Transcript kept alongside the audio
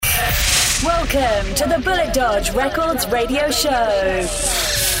Welcome to the Bullet Dodge Records radio show.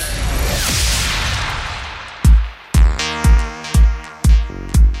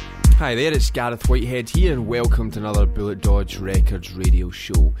 Hi there, it's Gareth Whitehead here and welcome to another Bullet Dodge Records radio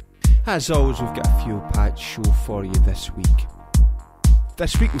show. As always, we've got a fuel packed show for you this week.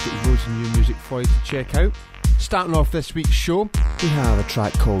 This week we've got loads of new music for you to check out. Starting off this week's show, we have a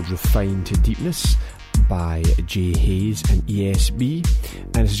track called Refined to Deepness by Jay Hayes and ESB,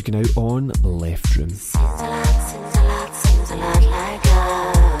 and this is going out on Left Room. Seems a lot like love. Seems a lot like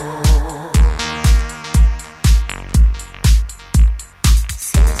love.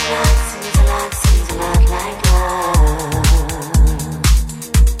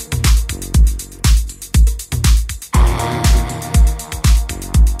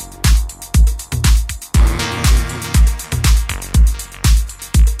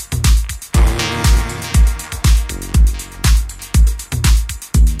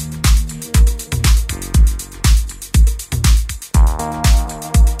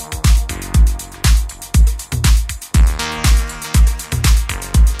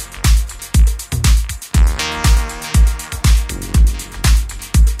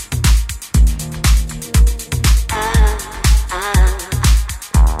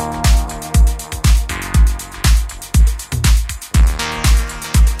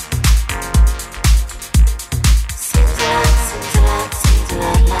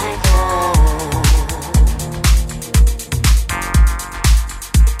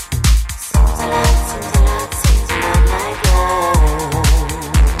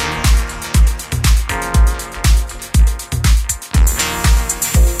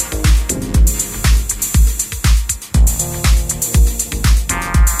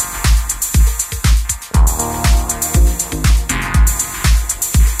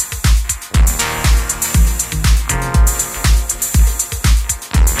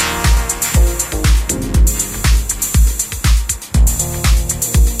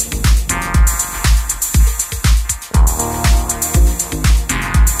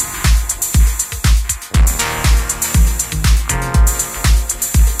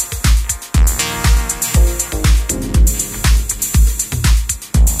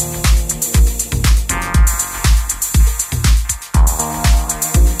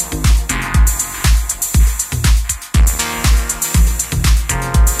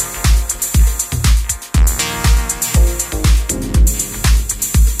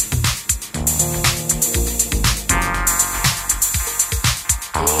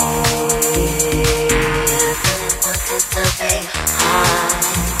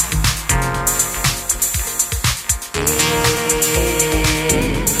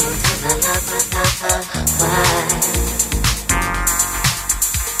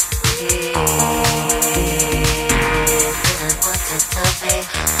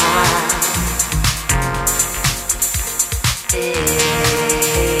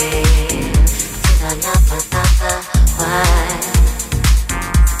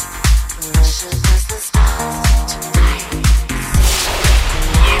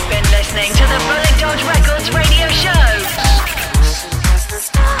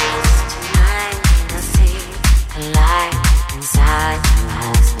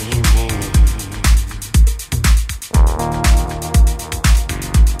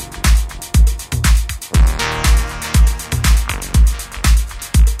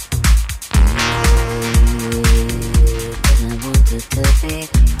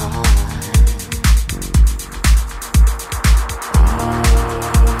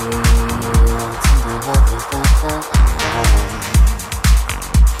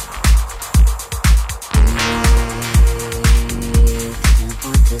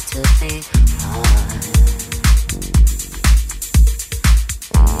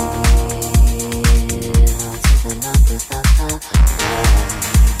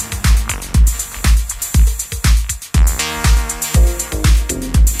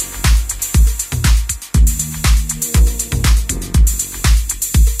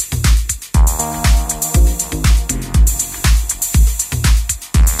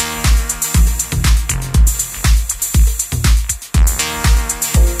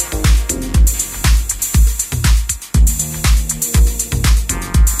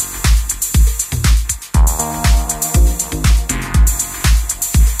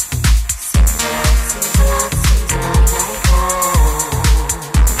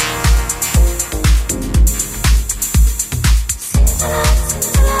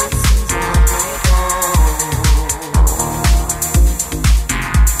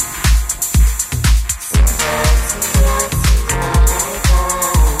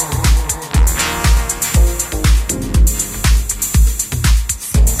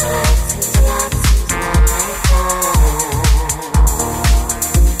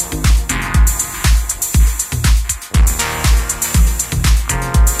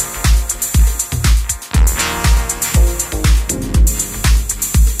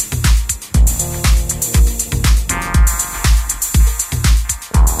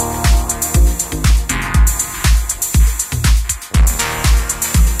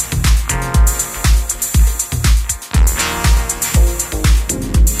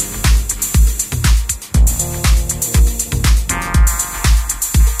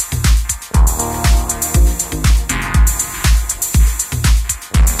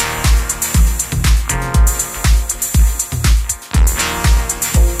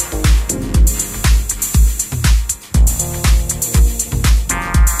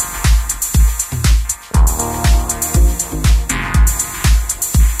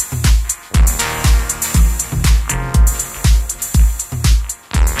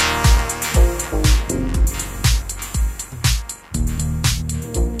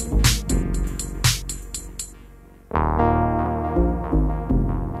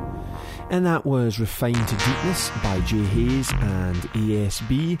 And that was Refined to Deepness by Jay Hayes and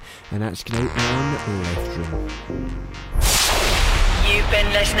ASB, and that's going out on Left Room. You've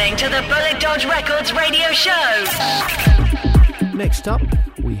been listening to the Bullet Dodge Records radio show. Next up,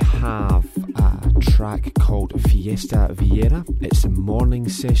 we have a track called Fiesta Vieira. It's a morning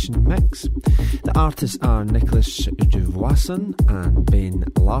session mix. The artists are Nicholas Duvoisin and Ben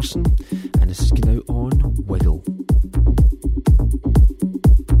Larson, and this is going out on Whittle.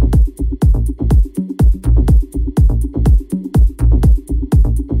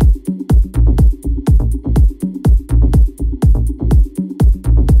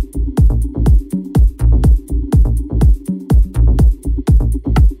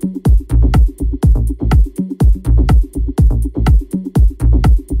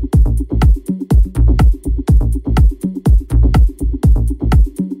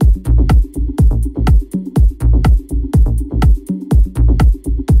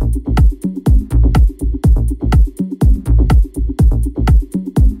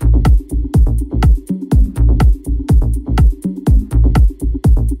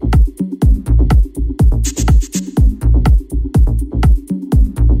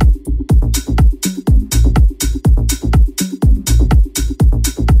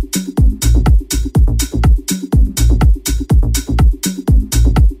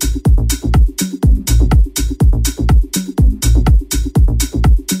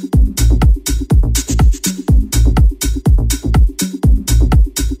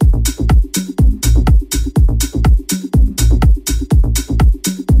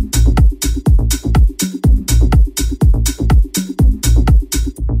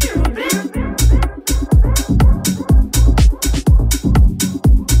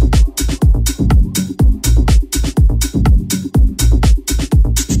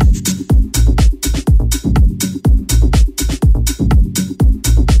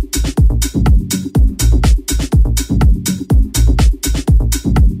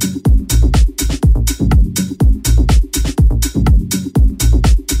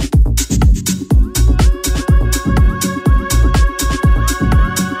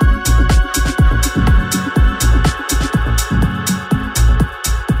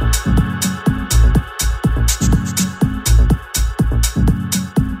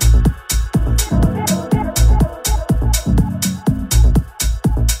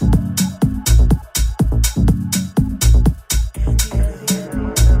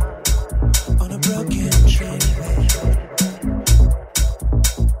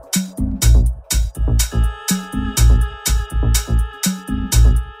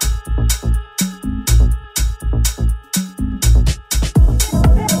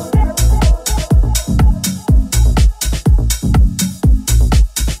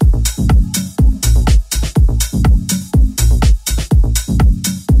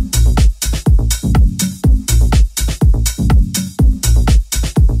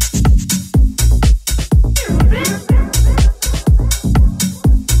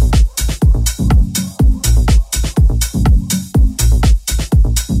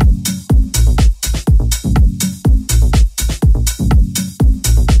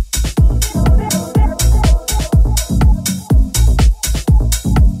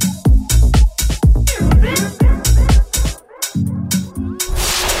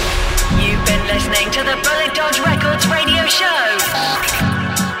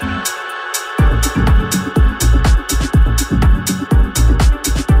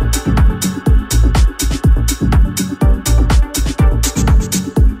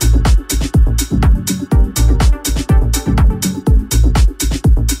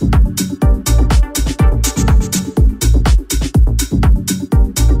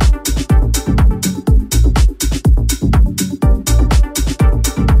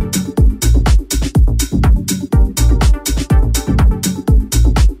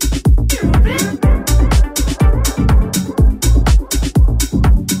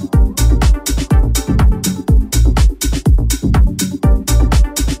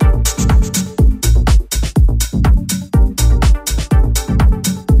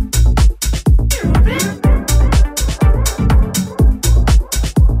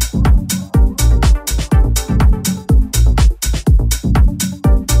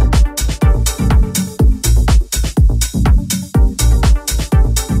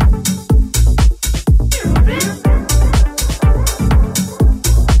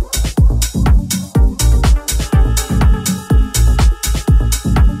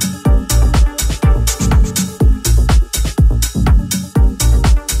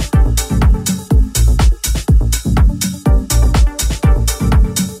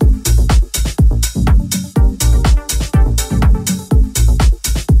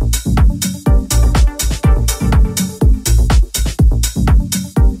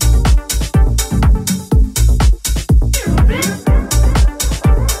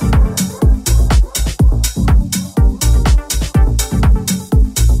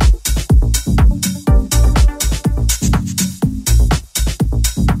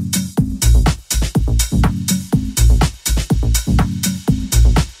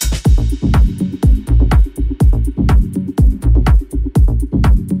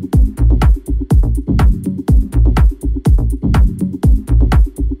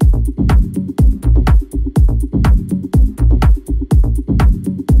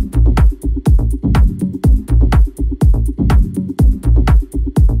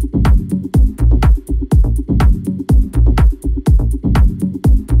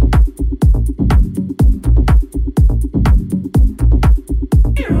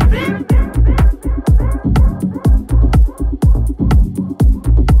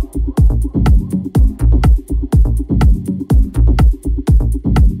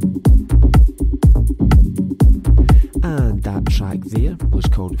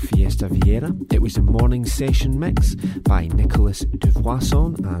 called Fiesta Vieira. It was a morning session mix by Nicholas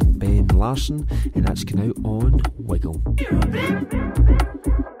Duvoisson and Ben Larson, and that's going out on Wiggle.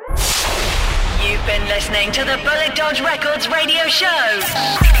 You've been listening to the Bullet Dodge Records radio show.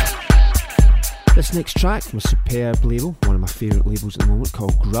 This next track from a superb label, one of my favourite labels at the moment,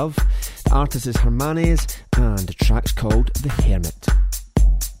 called Gruv. The artist is Hermanes, and the track's called The Hermit.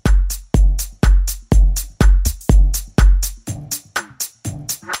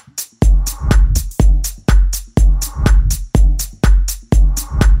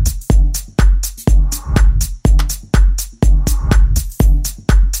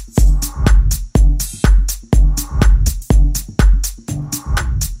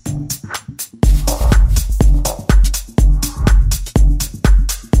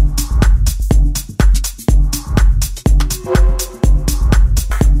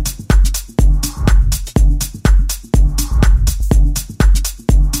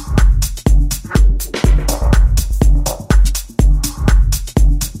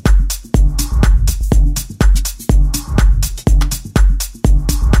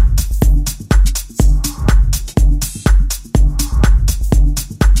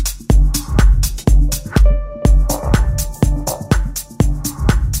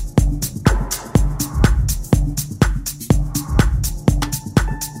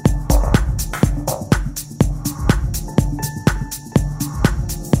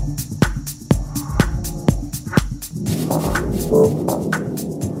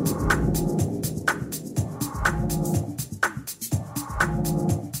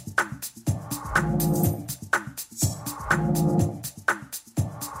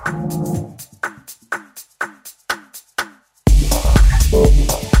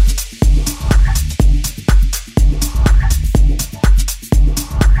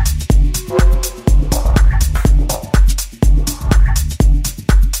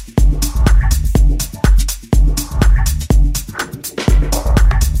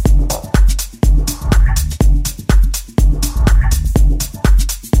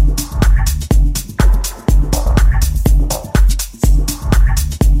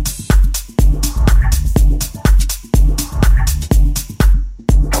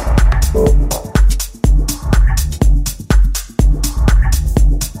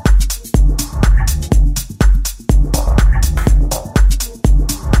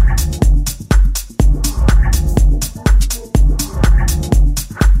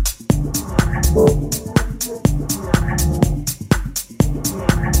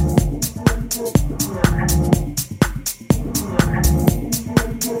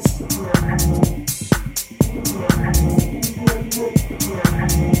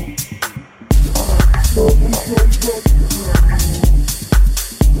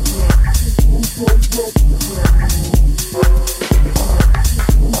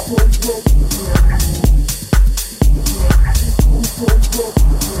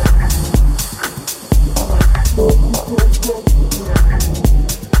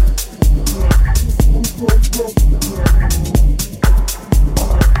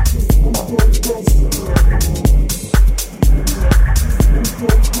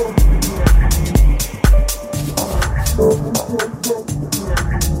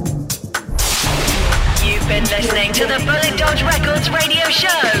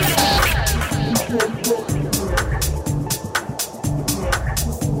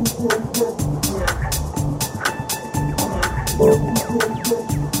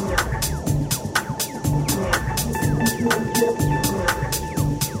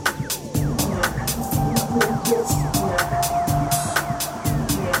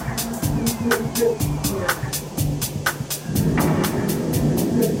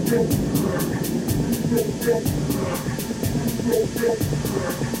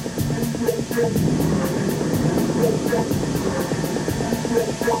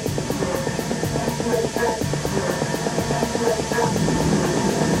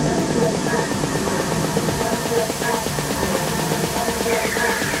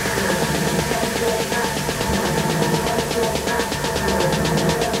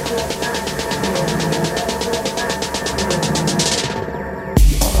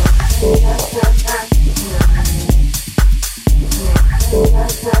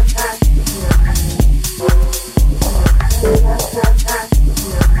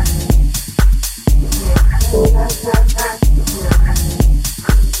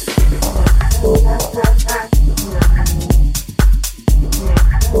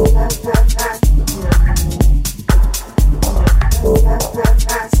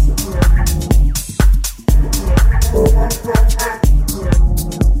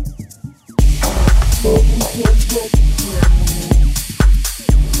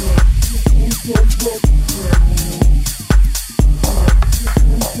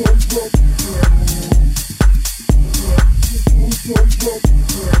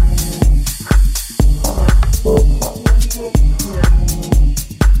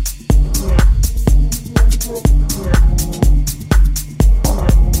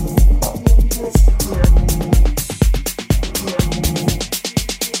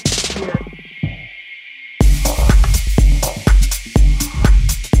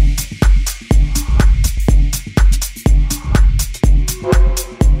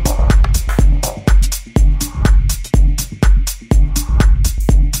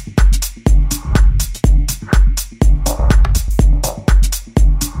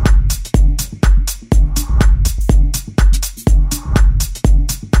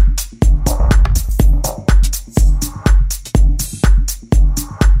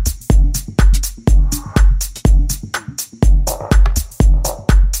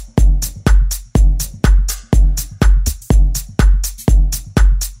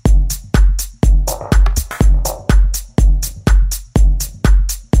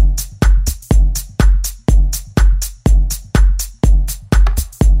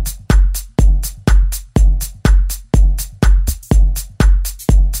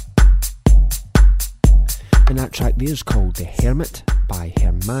 And that track there is called The Hermit by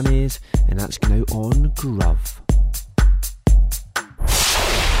Hermanes, and that's now on Grove.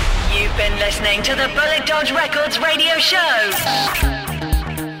 You've been listening to the Bullet Dodge Records radio show.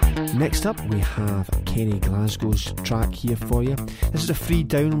 Next up we have Kenny Glasgow's track here for you. This is a free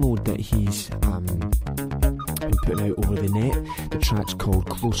download that he's been putting out over the net. The track's called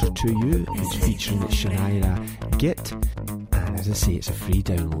Closer to You. It's featuring Shania Git, and as I say, it's a free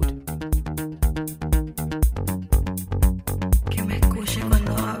download.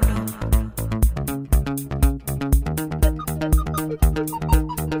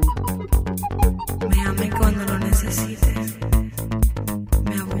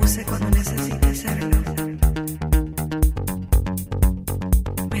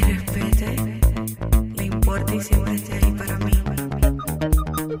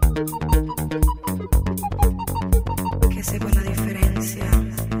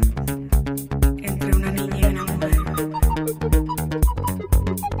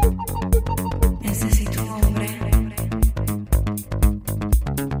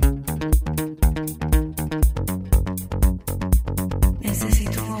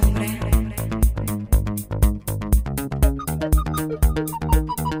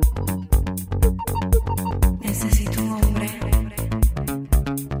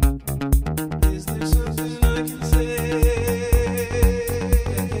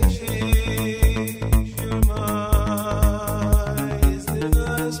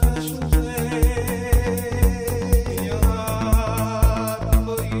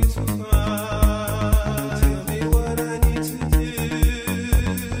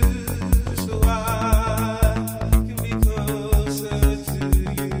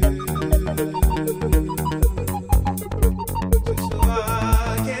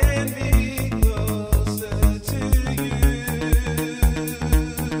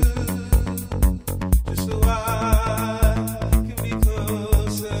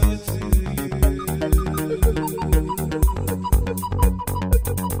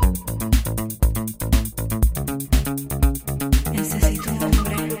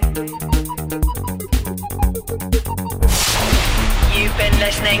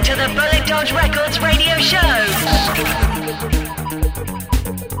 Listening to the Bullet Dodge Records radio show.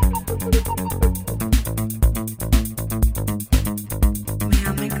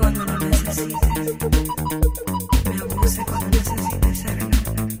 Tell me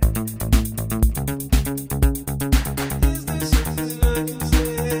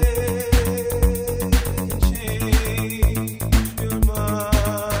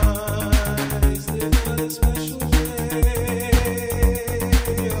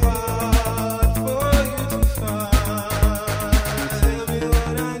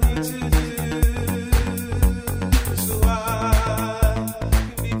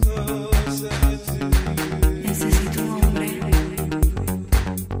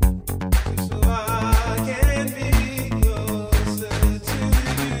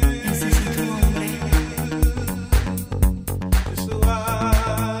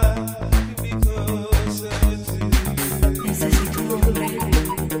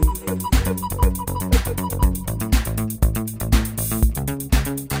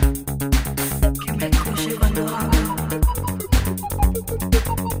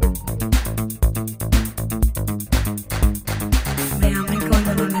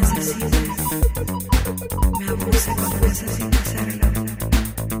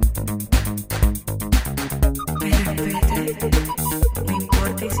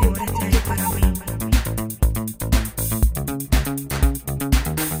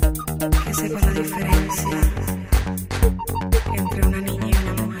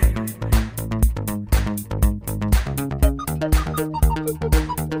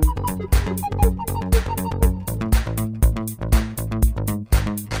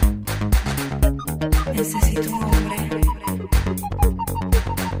And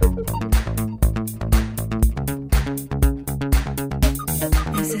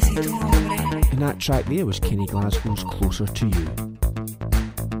that track there was Kenny Glasgow's Closer to You.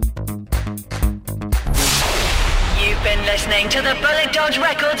 You've been listening to the Bullet Dodge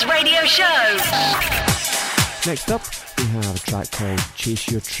Records radio show. Next up, we have a track called Chase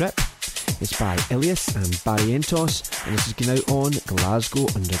Your Trip. It's by Ilias and Barry Entos, and this is going out on Glasgow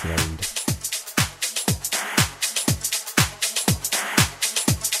Underground.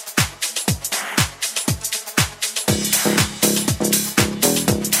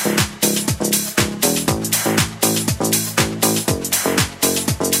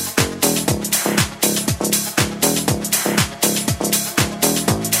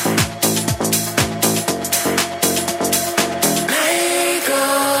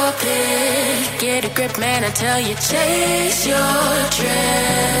 Man, I tell you, chase your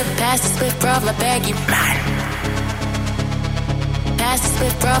trip. Pass the split from I beg you. Pass the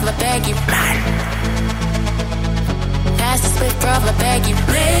split from I beg you. Pass the split from I beg you.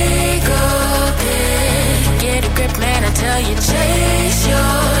 Make a pick. Get a grip, man, I tell you, chase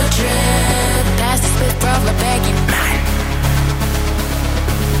your trip. Pass the split from I beg you.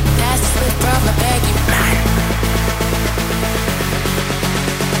 Pass the split from I beg you.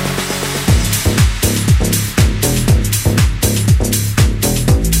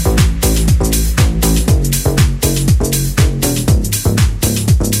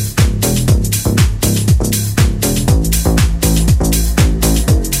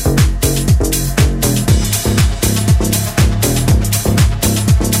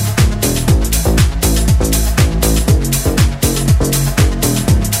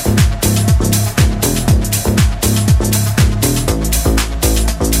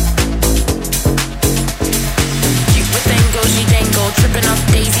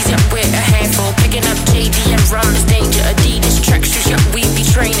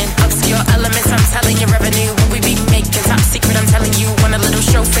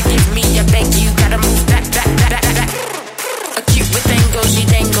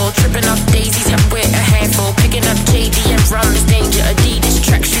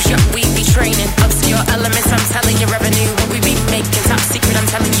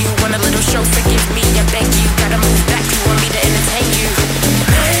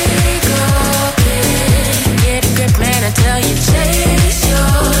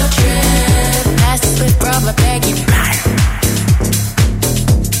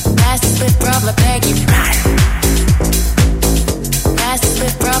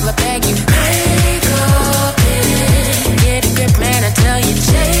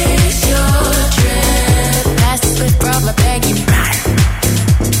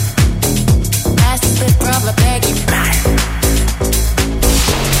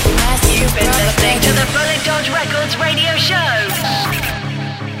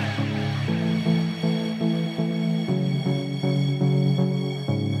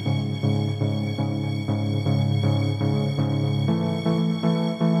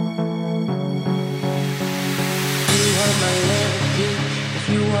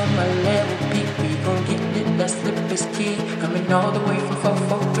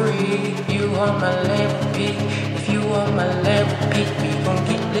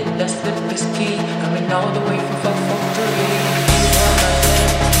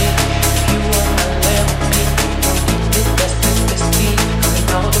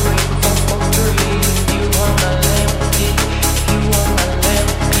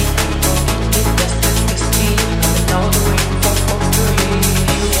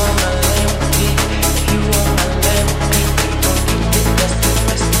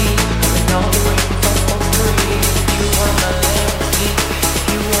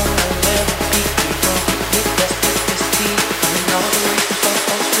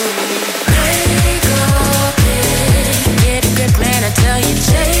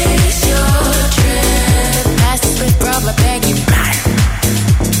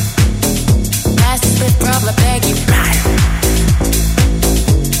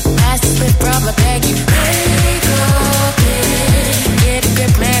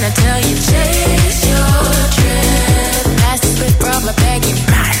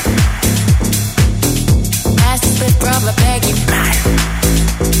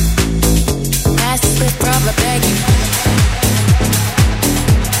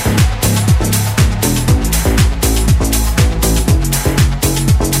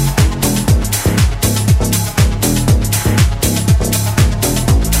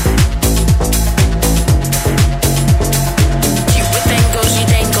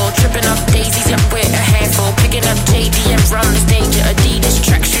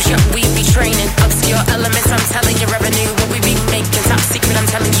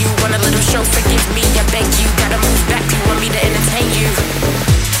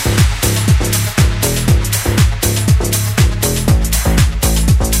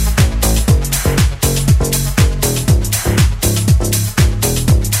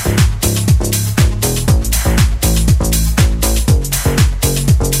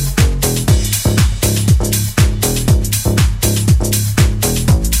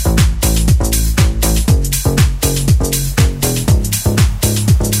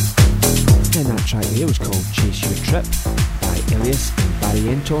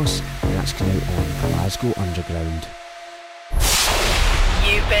 Santos, and that's coming out on Glasgow Underground.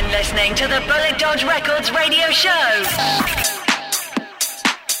 You've been listening to the Bullet Dodge Records radio show.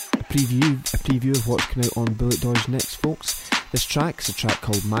 A preview of what's coming out on Bullet Dodge next, folks. This track is a track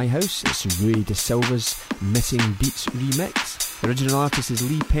called My House. It's Rui De Silva's Missing Beats remix. The original artist is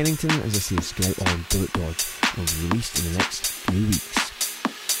Lee Pennington. As I say, it's coming out on Bullet Dodge and will be released in the next few weeks.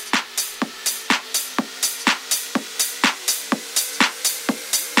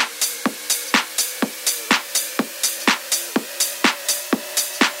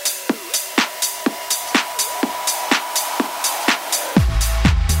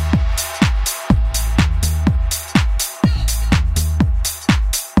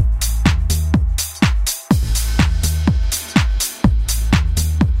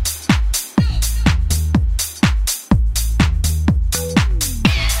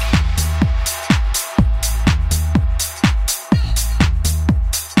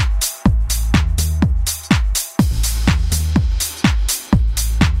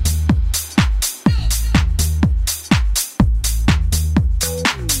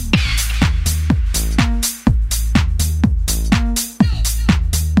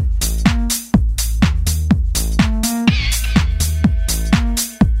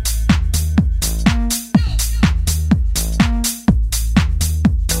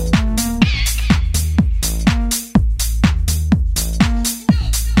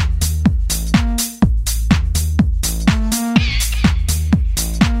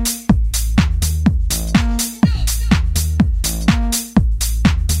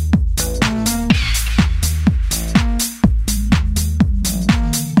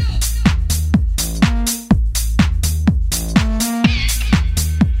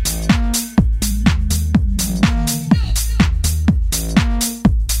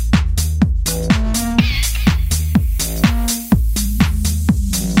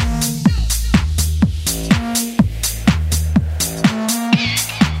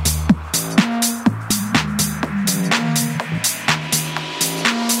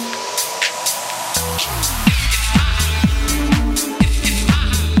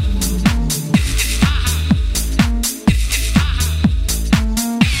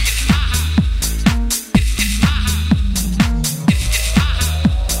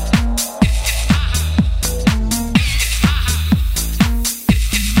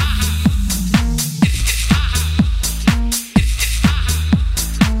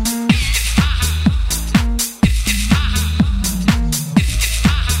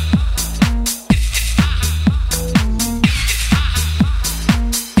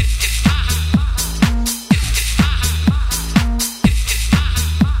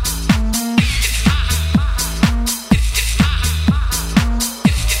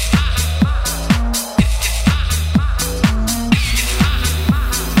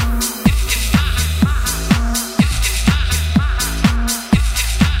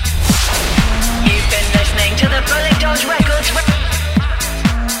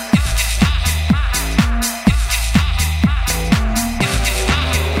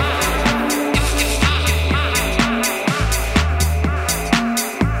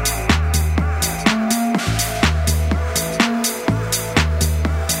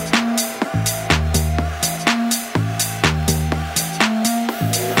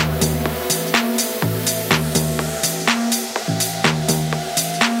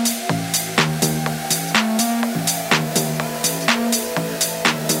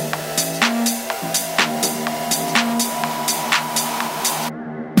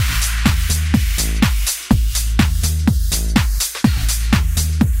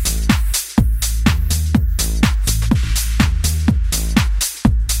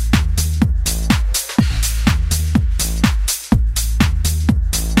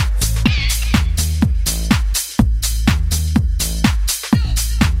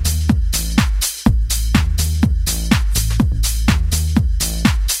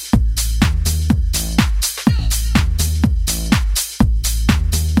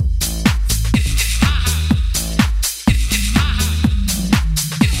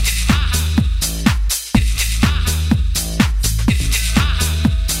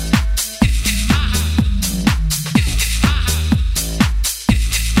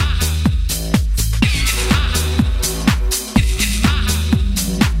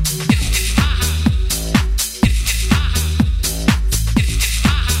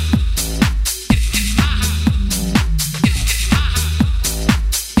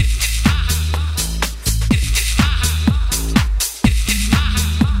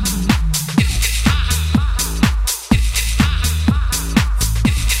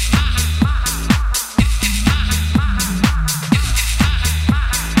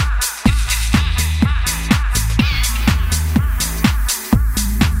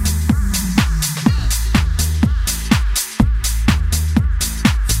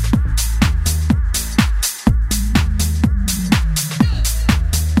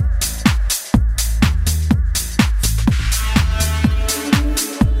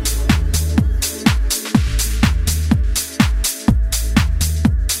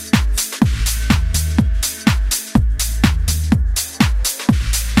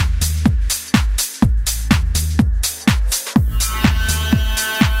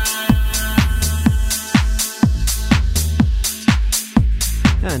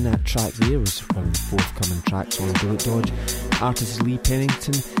 track there was one of the forthcoming tracks on Bullet Dodge. Artist is Lee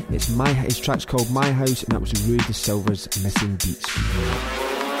Pennington. His track's called My House, and that was Rudy De Silva's Missing Beats.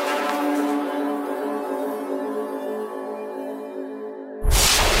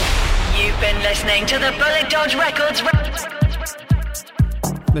 You've been listening to the Bullet Dodge Records.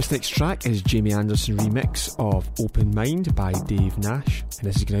 This next track is Jamie Anderson remix of Open Mind by Dave Nash, and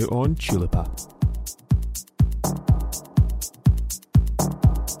this is going out on Tulipa.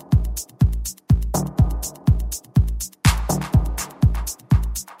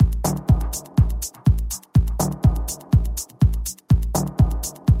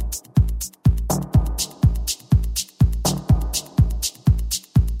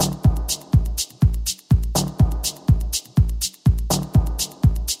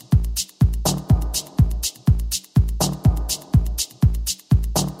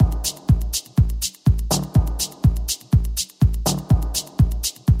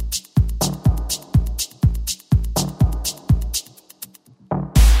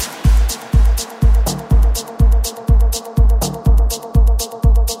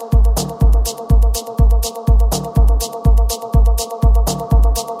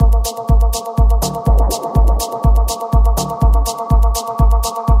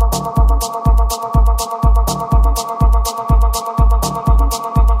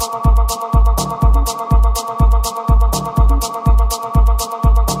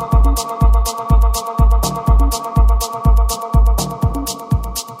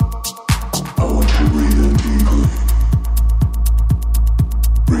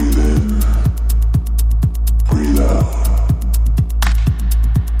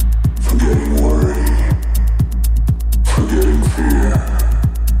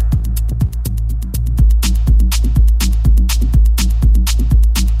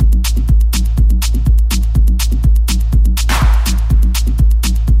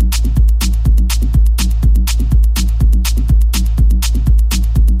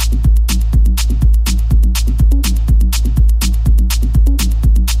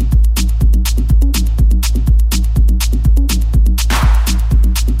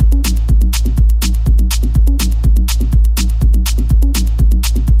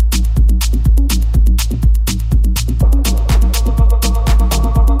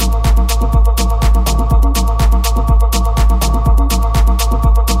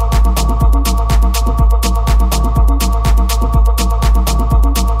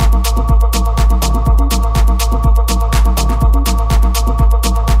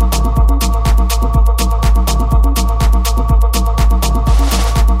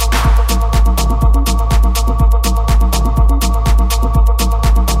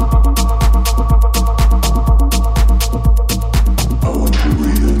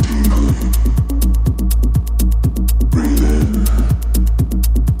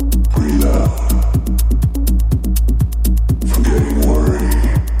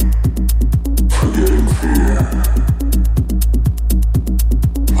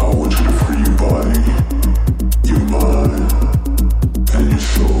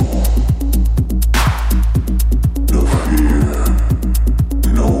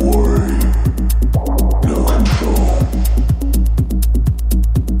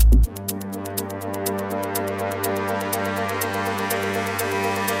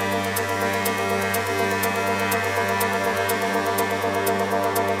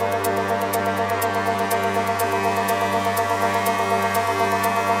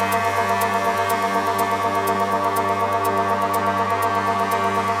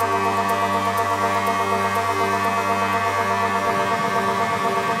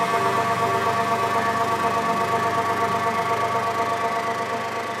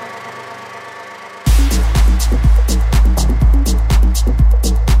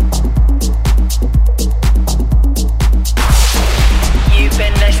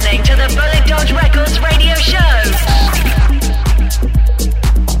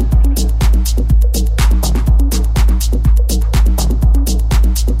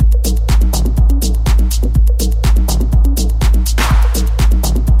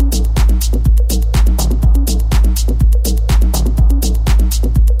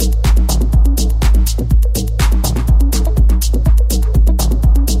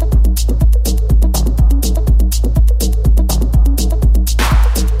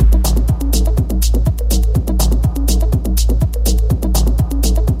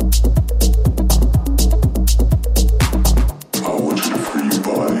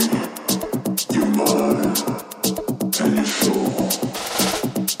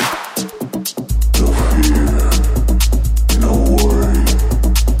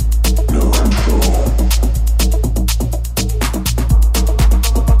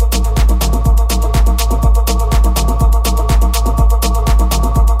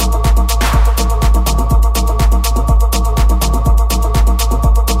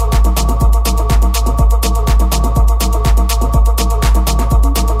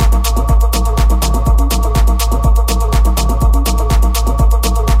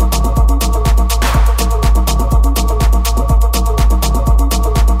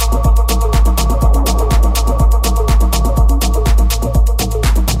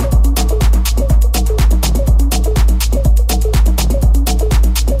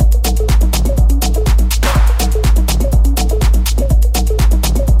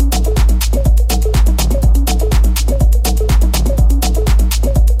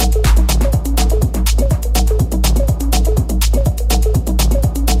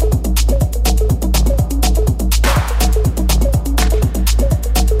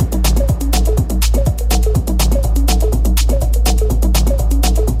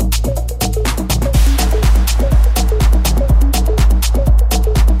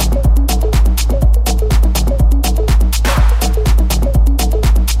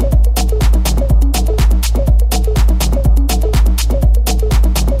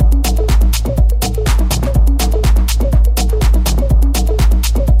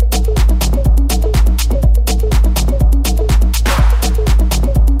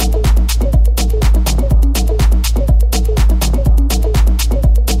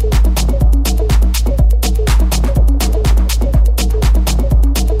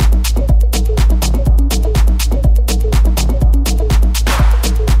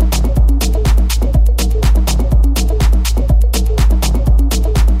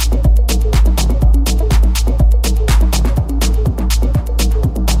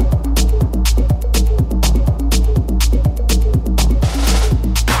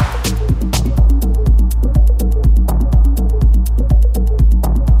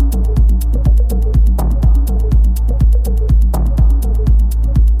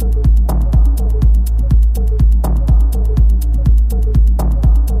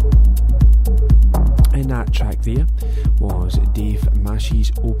 there was Dave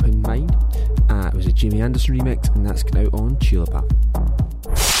Mashie's Open Mind. It was a Jamie Anderson remix, and that's out on Chilaba.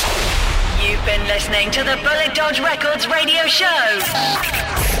 You've been listening to the Bullet Dodge Records radio show.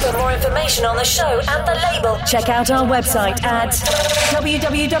 For more information on the show and the label, check out our website at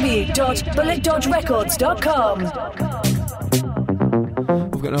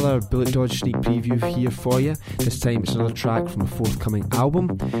www.bulletdodgerecords.com. We've got another Bullet Dodge sneak preview here for you. This time it's another track from a forthcoming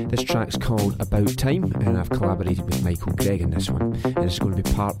album. This track's called About Time, and I've collaborated with Michael Gregg in this one, and it's going to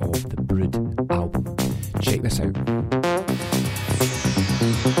be part of the Brood album. Check this out.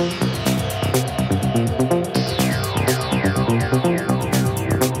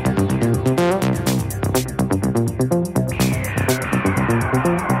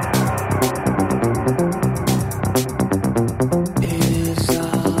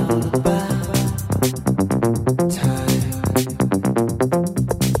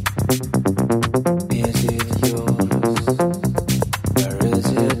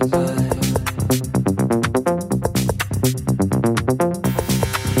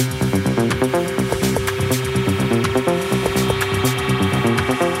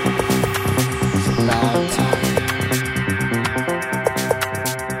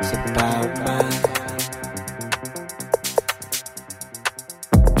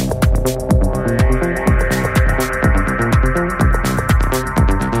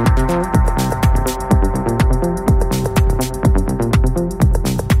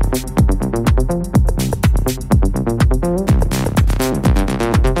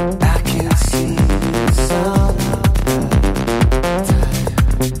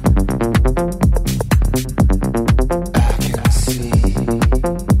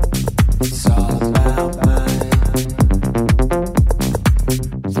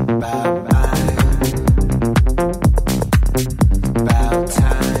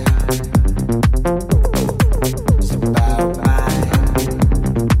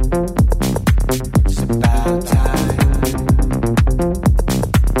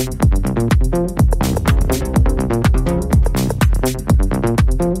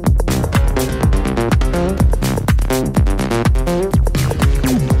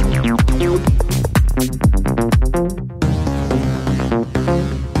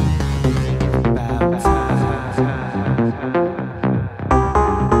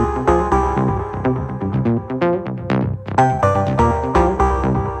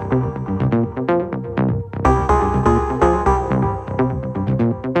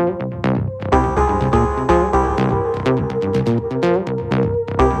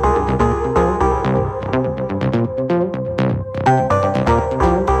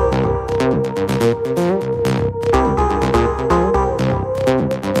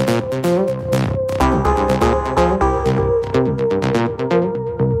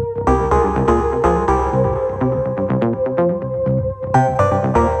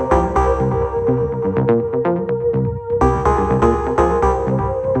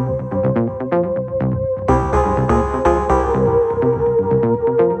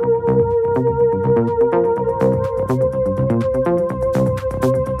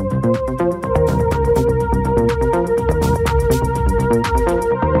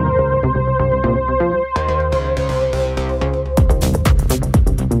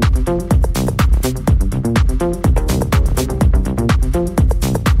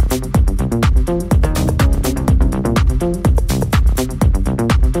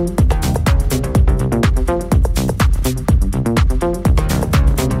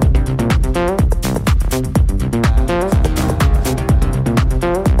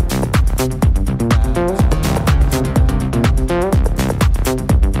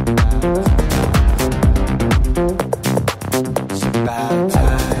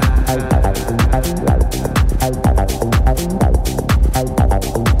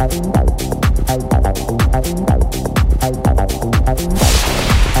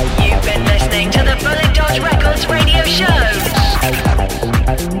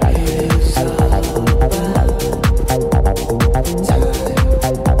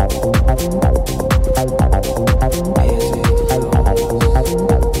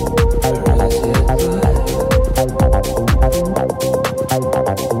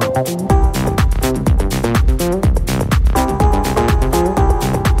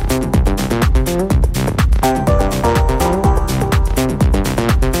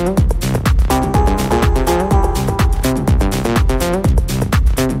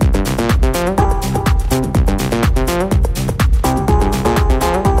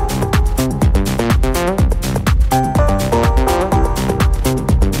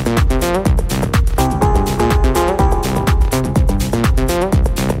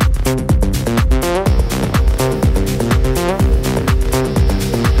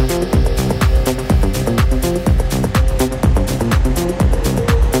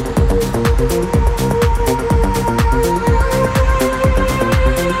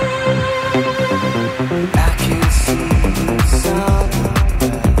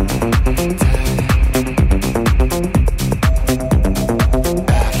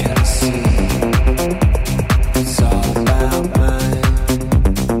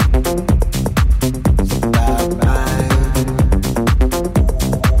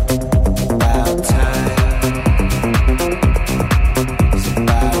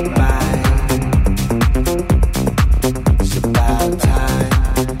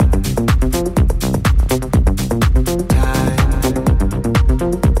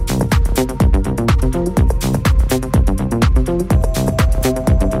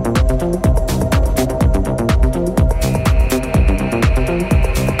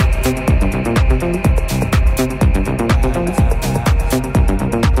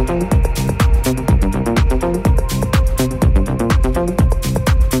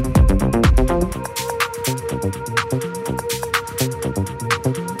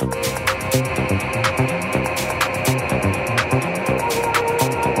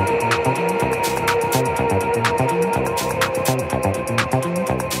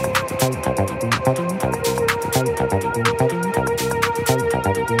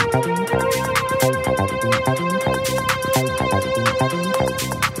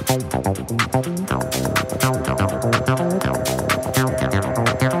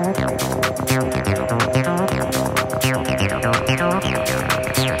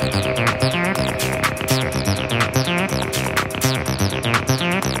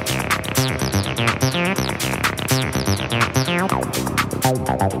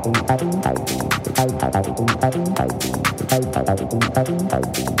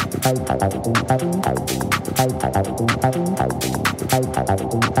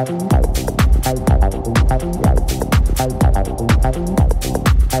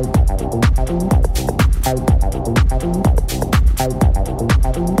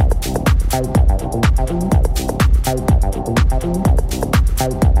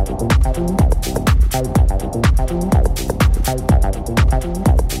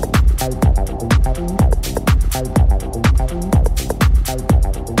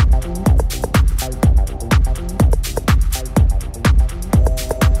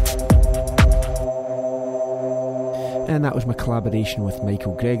 And that was my collaboration with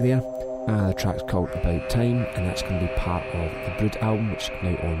Michael Gregg there. The track's called About Time, and that's going to be part of the Brood album, which is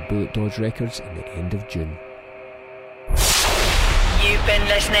coming out on Bullet Dodge Records in the end of June. You've been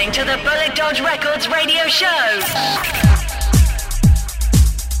listening to the Bullet Dodge Records radio show.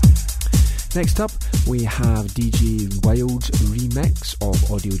 Next up, we have DJ Wild's remix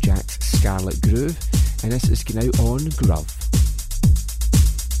of Audio Jack's Scarlet Groove, and this is going out on Grove.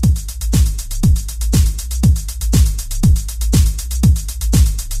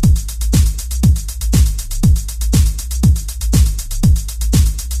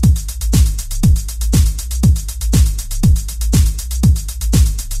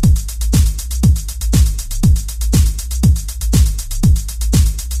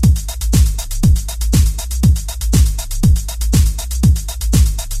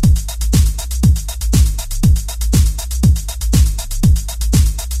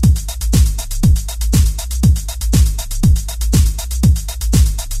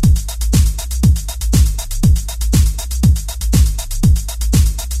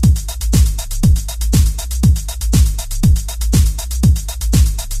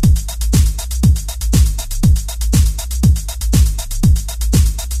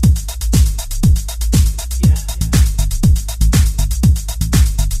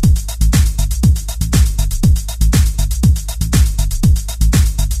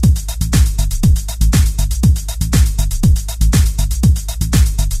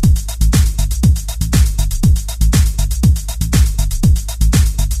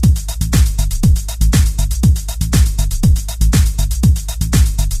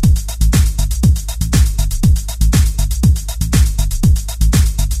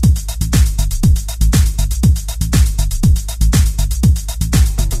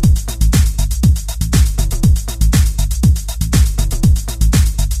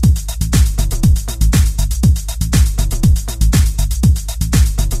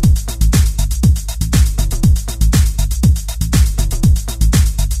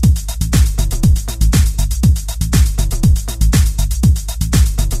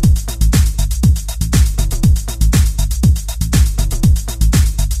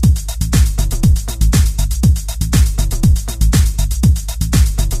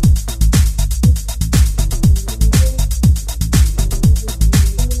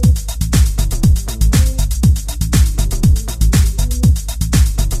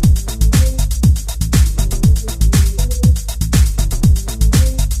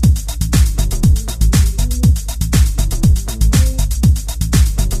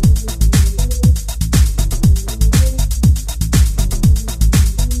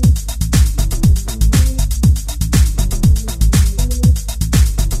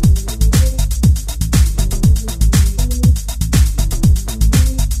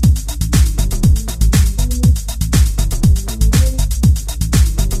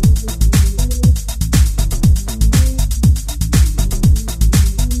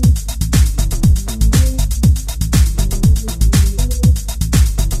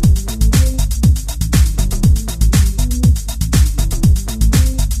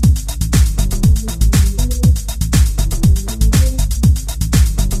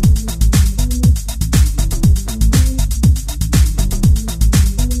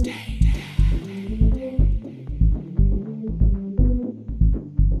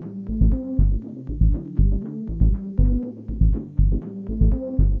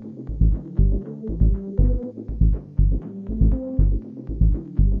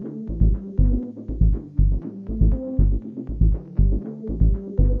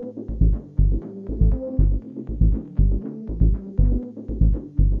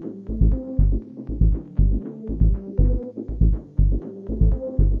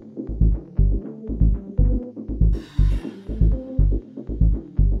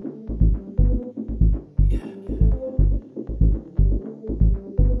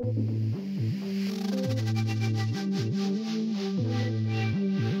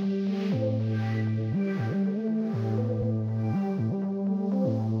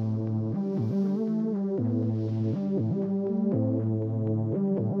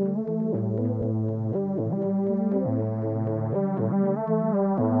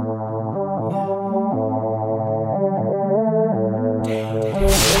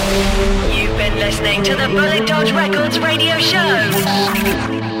 listening to the Bullet Dodge Records radio show.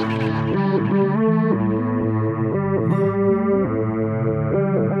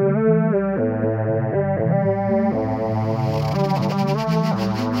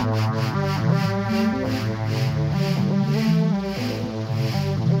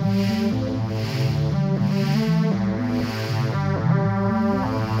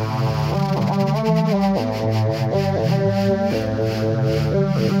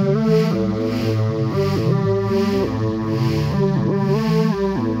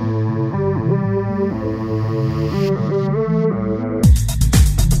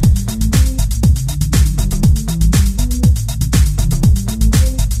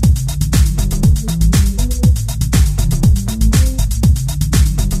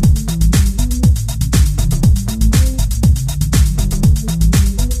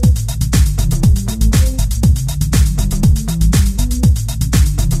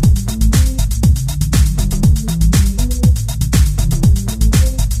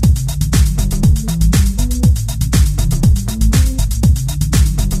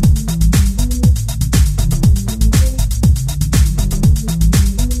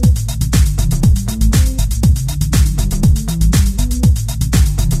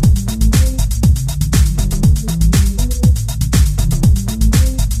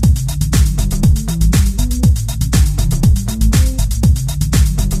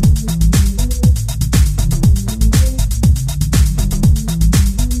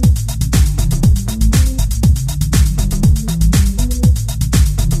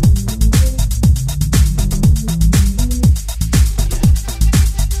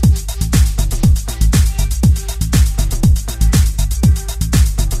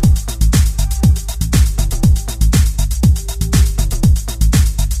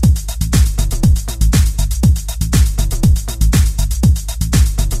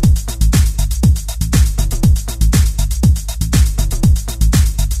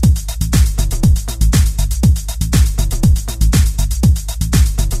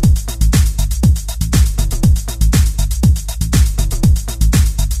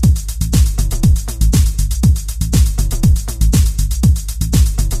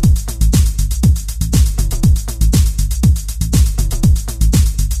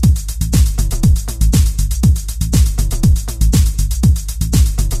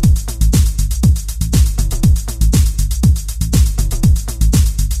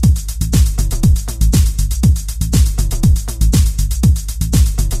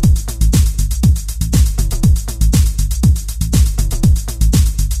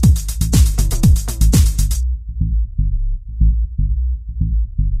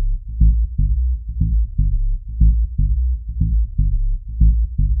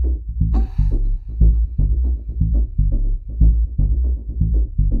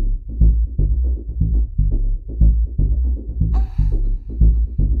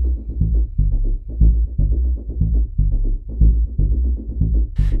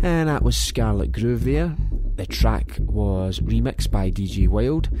 And that was Scarlet Groove there. The track was remixed by DJ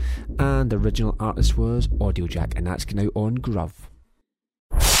Wild, and the original artist was Audiojack, and that's going out on Grove.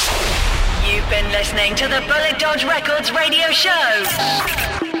 You've been listening to the Bullet Dodge Records radio show.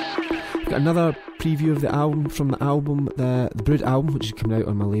 Got another preview of the album from the album, the Brood album, which is coming out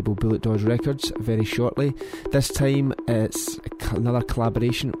on my label Bullet Dodge Records very shortly. This time it's another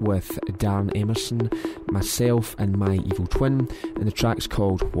collaboration with Darren Emerson, myself and my evil twin, and the track's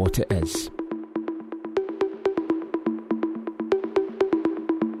called What It Is.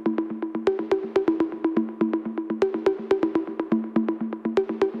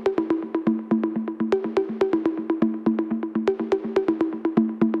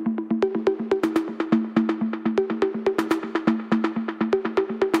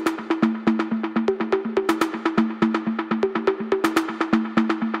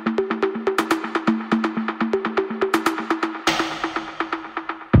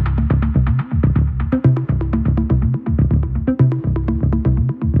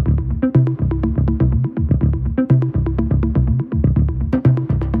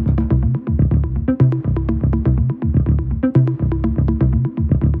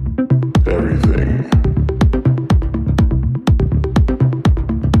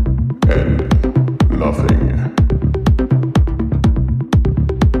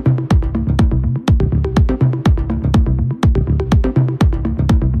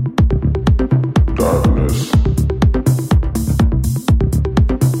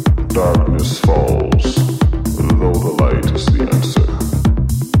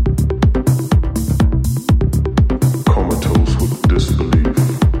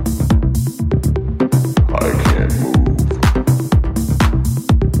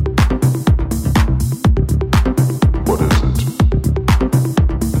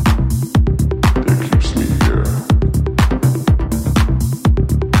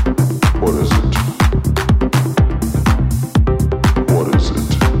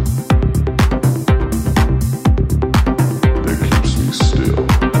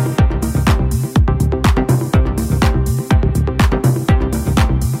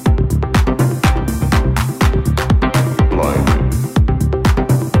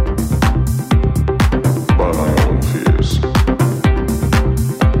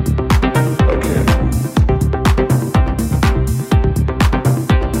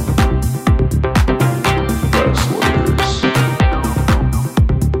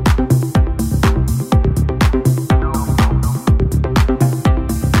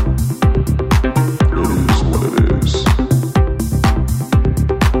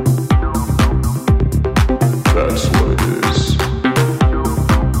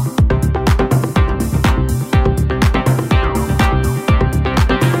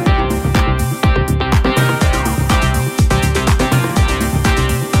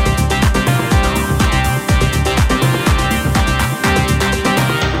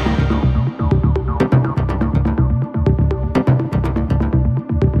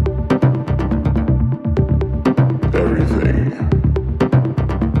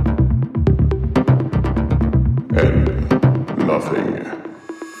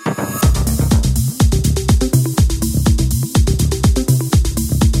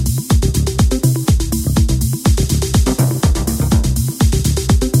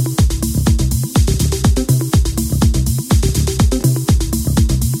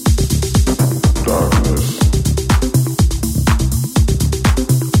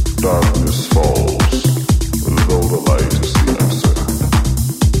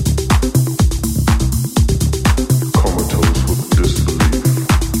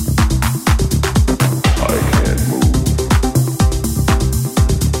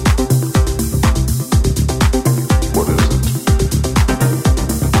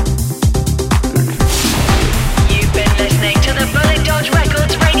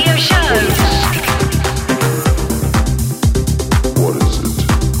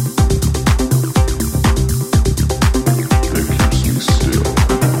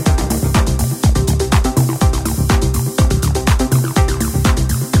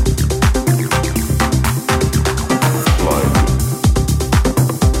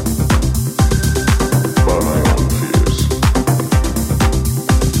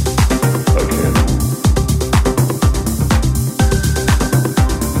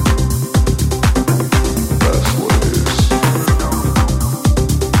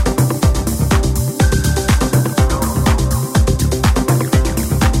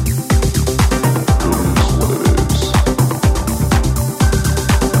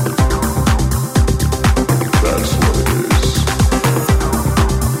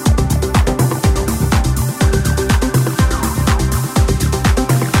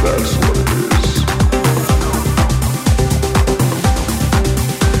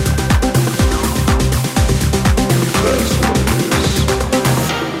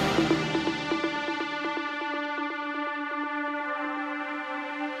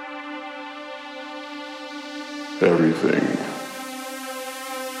 everything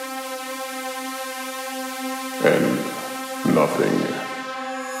and nothing.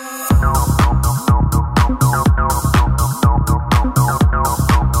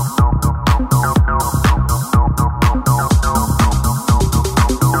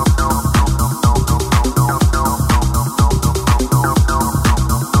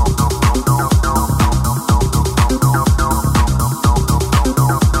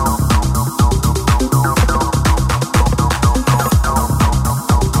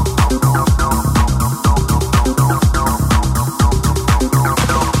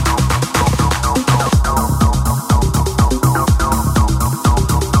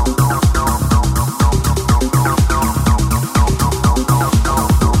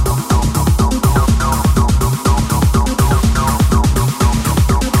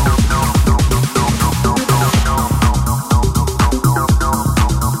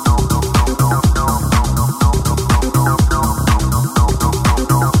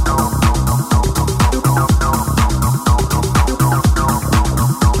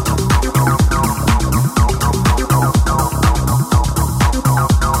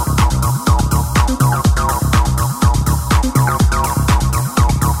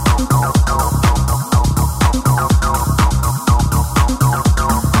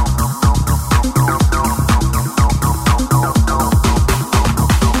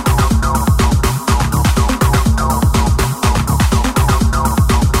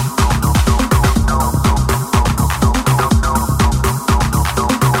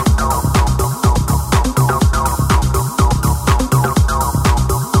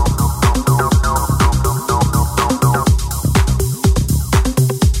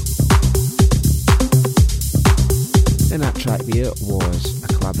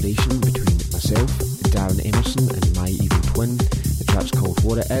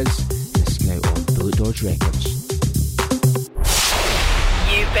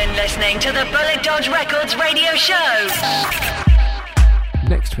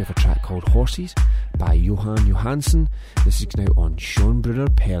 By Johan Johansson. This is now on Schönbrunner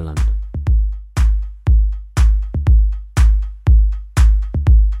Perlen.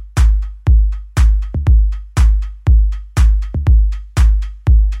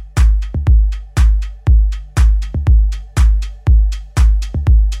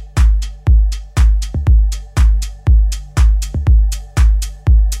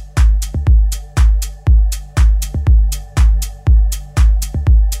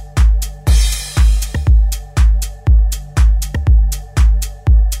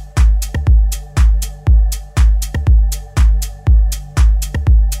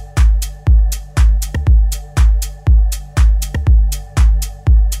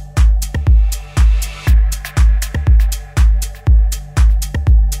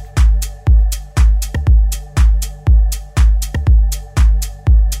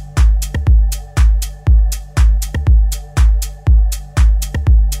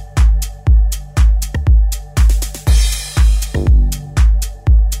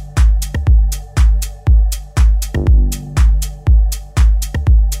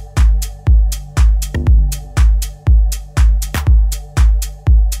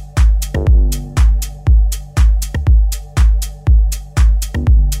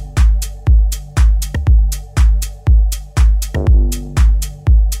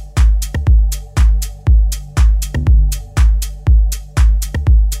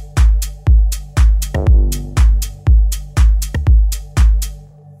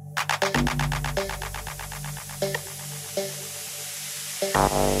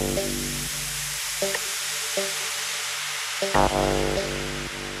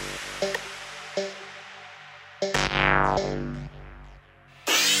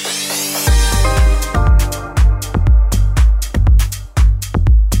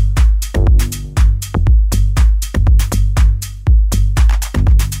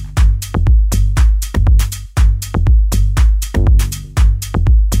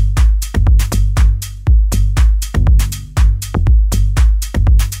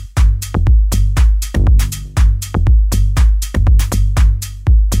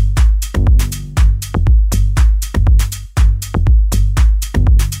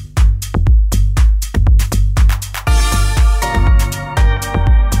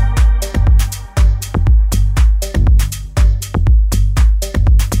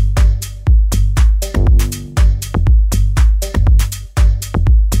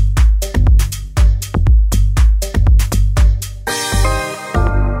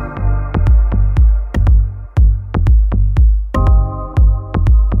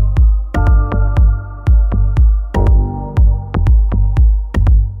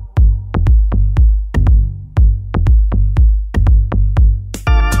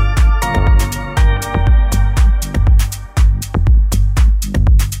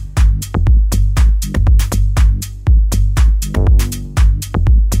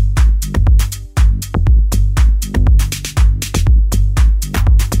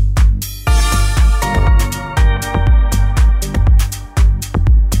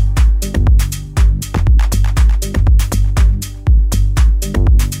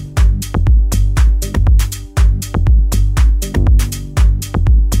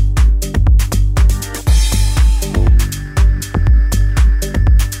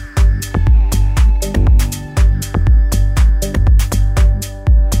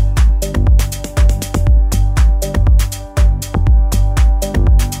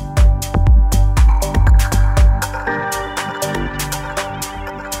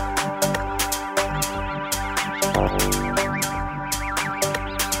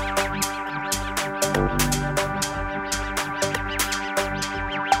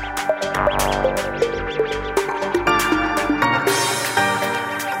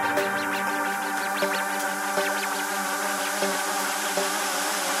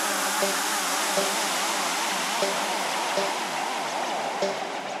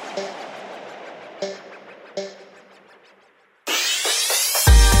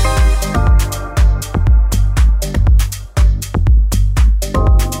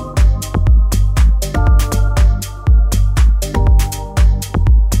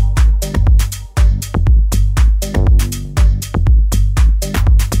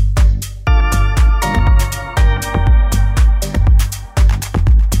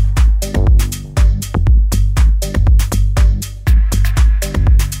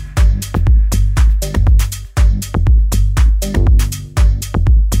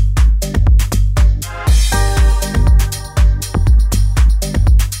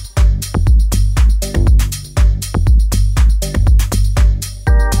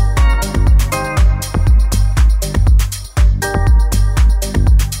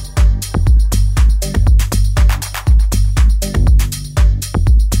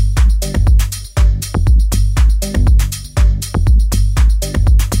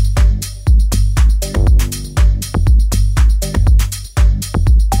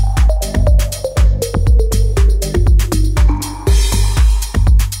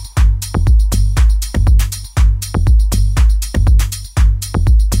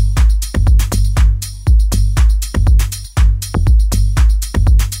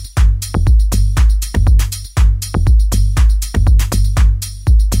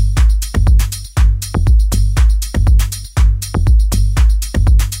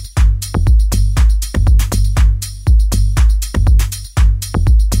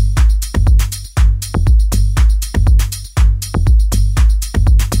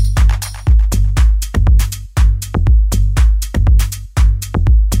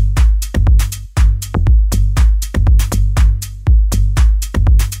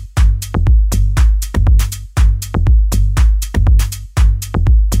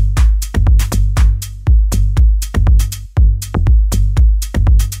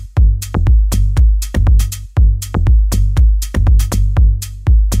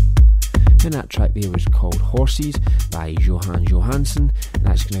 and that track there was called Horses by Johan Johansson, and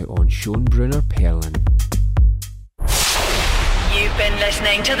that's going out on Schoenbrunner Perlen. You've been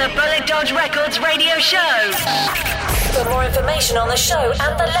listening to the Bullet Dodge Records radio show. For more information on the show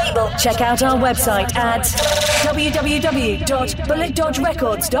and the label, check out our website at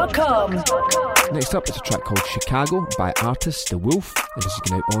www.bulletdodgerecords.com. Next up is a track called Chicago by artist The Wolf, and this is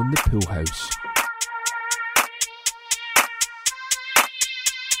going out on the Pool House.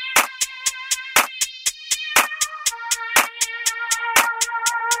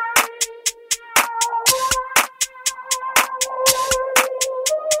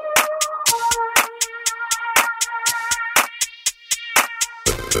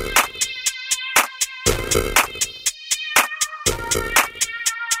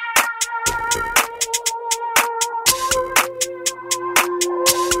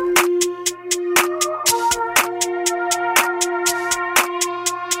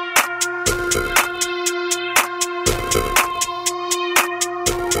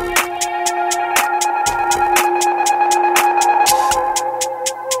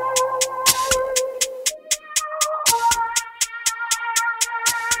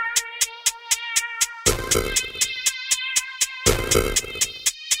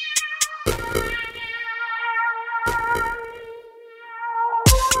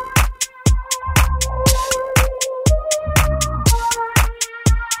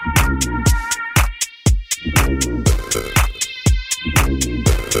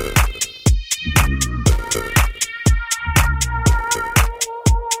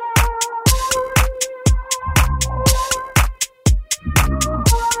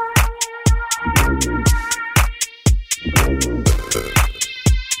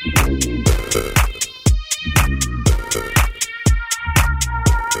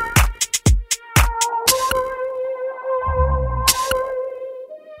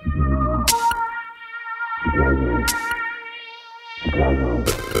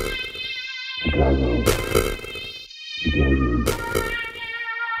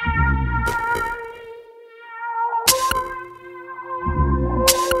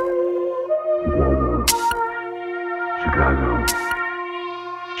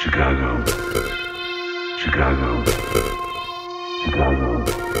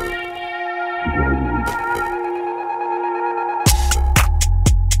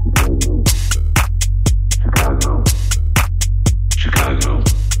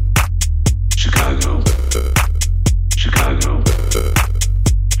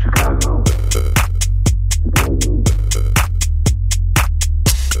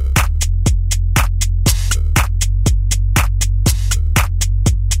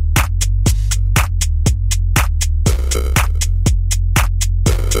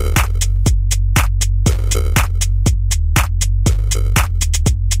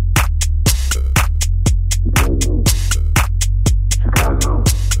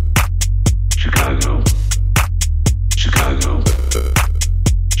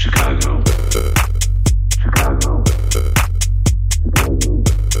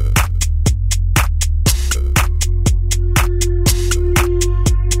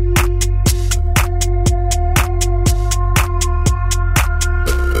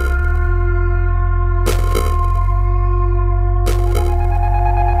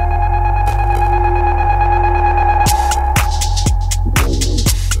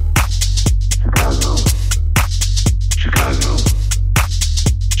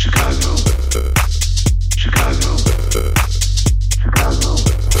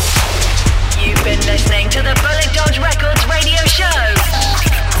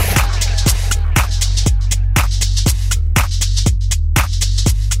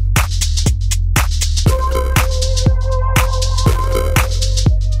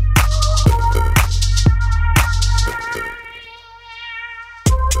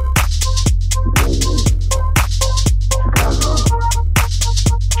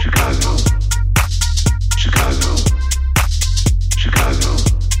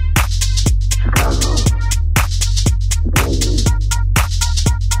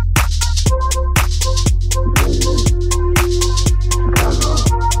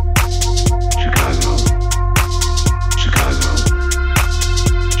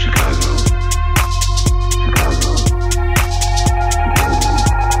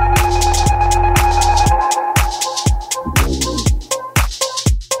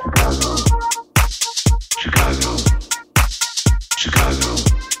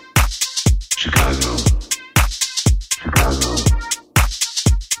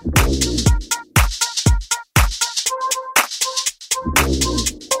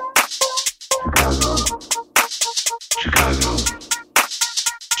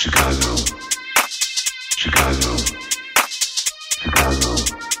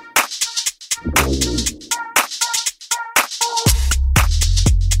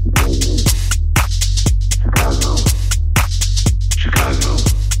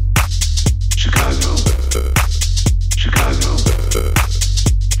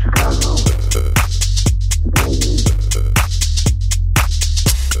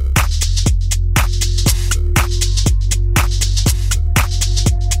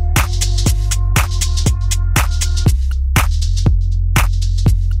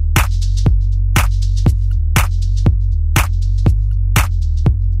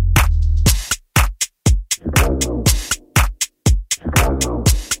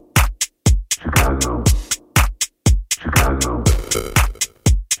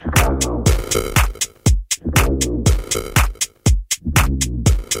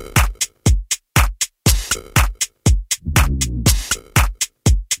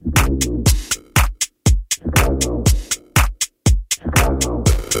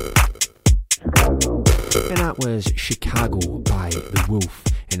 that was Chicago by The Wolf,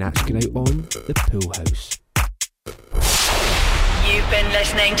 and that's going out on the Pool House. You've been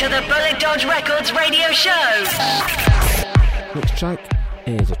listening to the Bullet Dodge Records radio show. Next track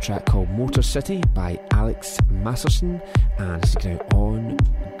is a track called Motor City by Alex Masterson, and it's going out on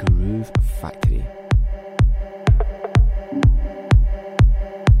Groove Factory.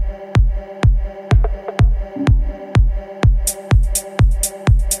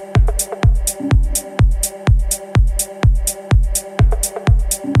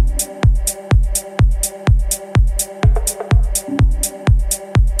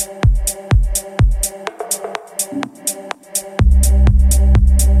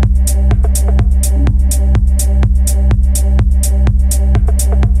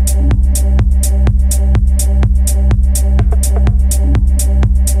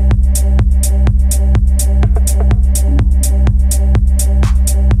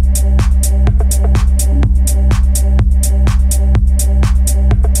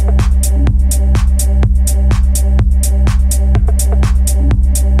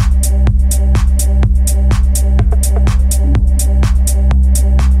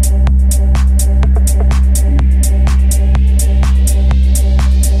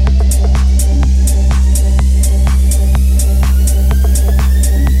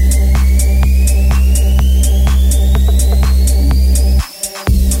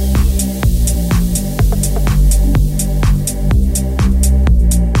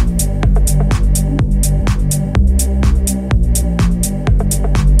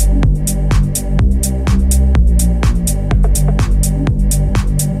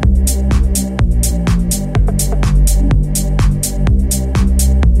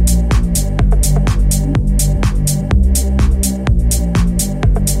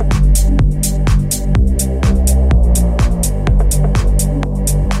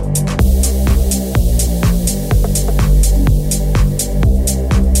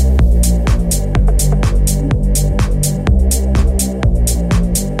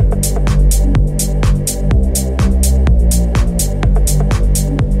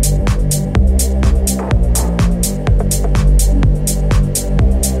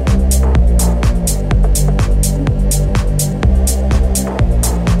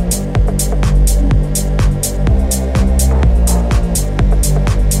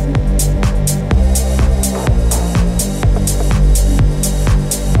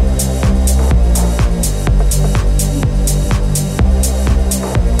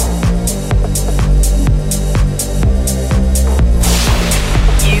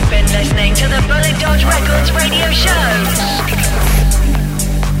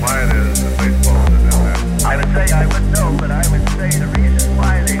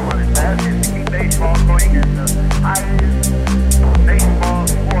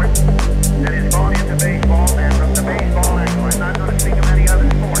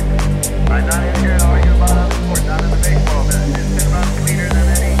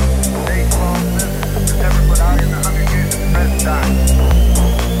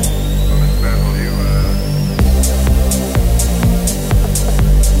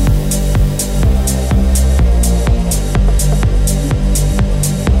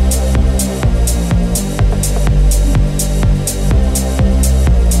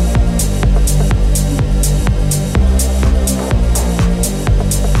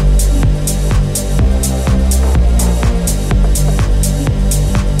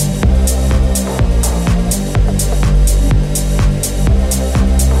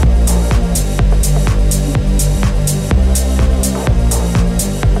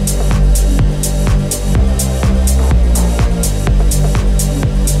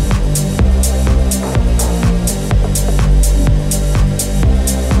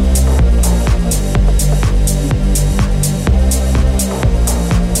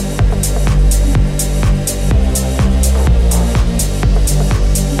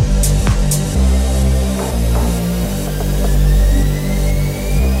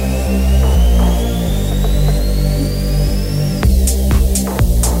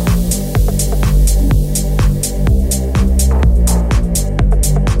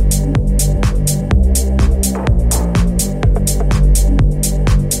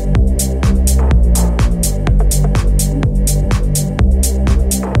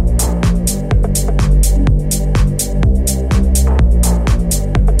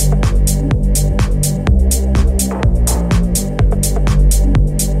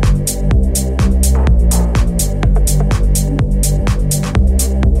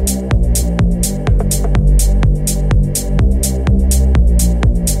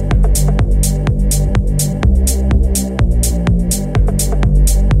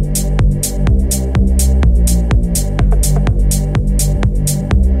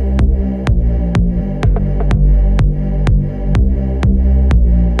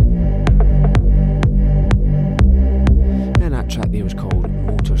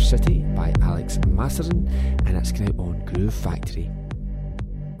 checking out on Groove Factory.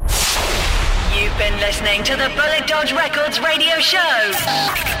 You've been listening to the Bullet Dodge Records radio show.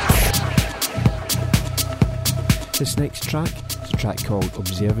 This next track is a track called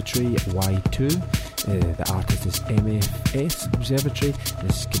Observatory Y2. The artist is MFS Observatory, and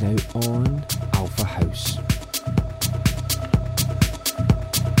this is going out on Alpha House.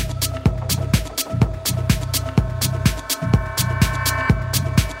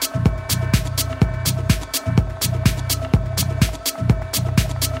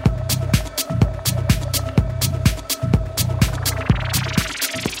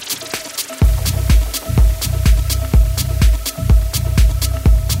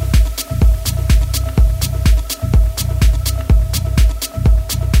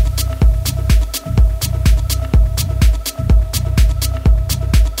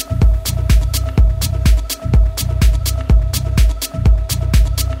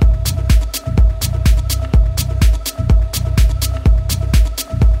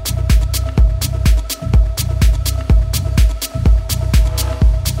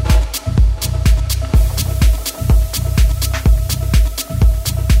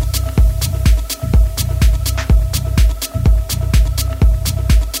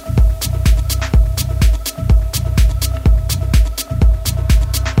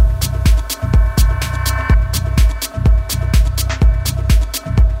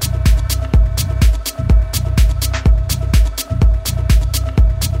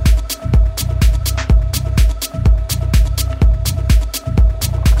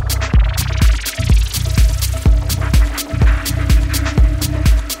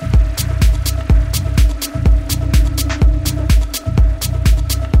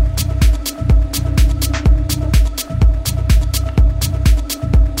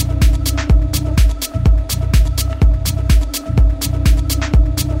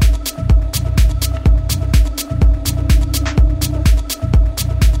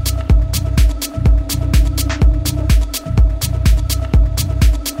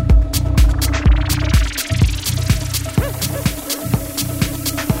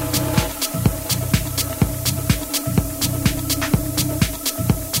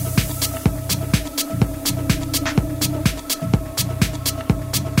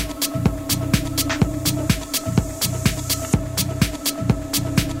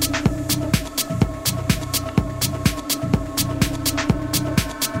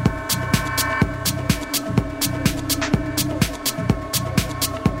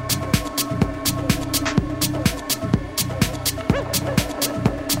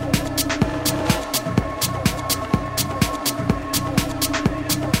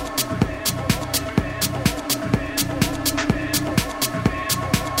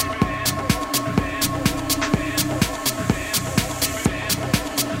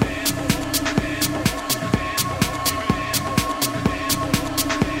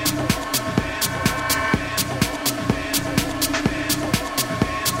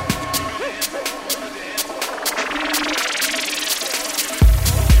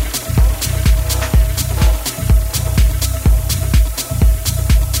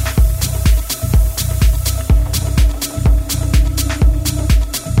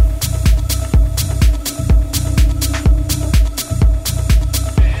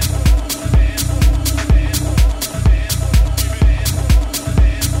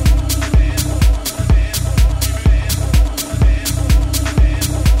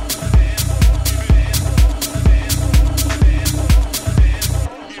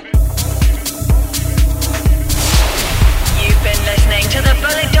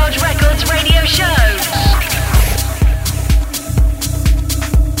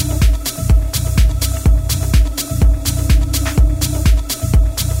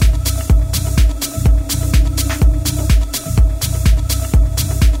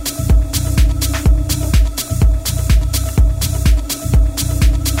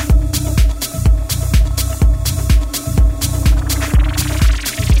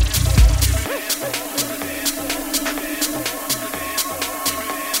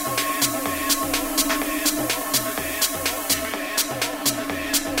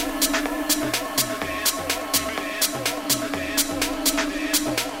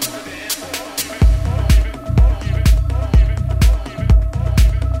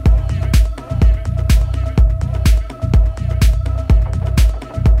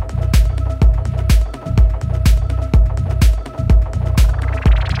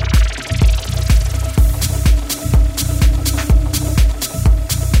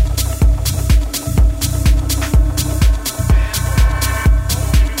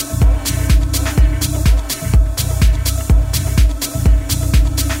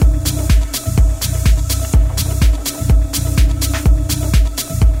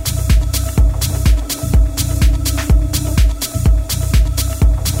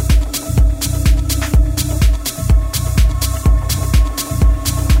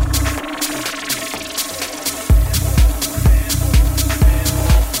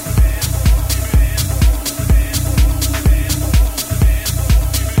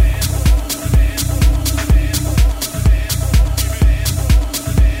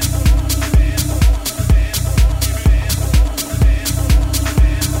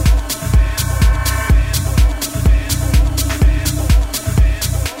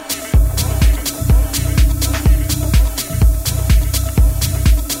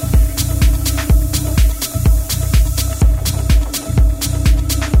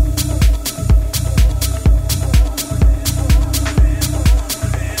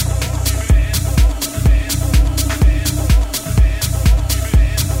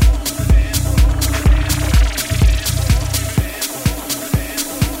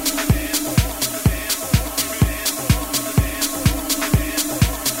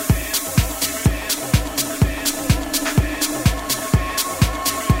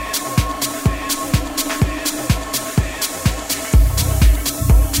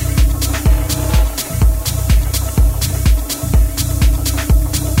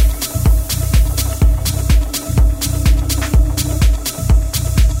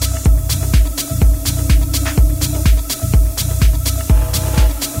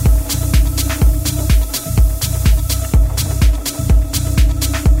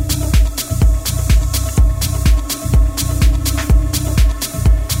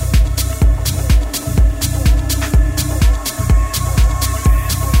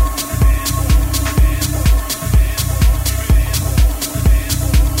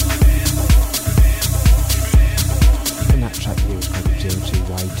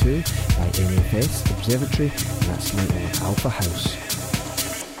 NFS Observatory, and that's now on Alpha House.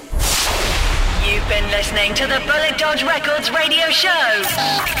 You've been listening to the Bullet Dodge Records radio show.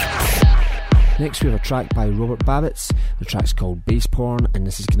 Next we have a track by Robert Babbitts. The track's called Bass Porn, and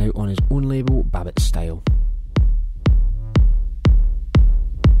this is going out on his own label, Babbitt Style.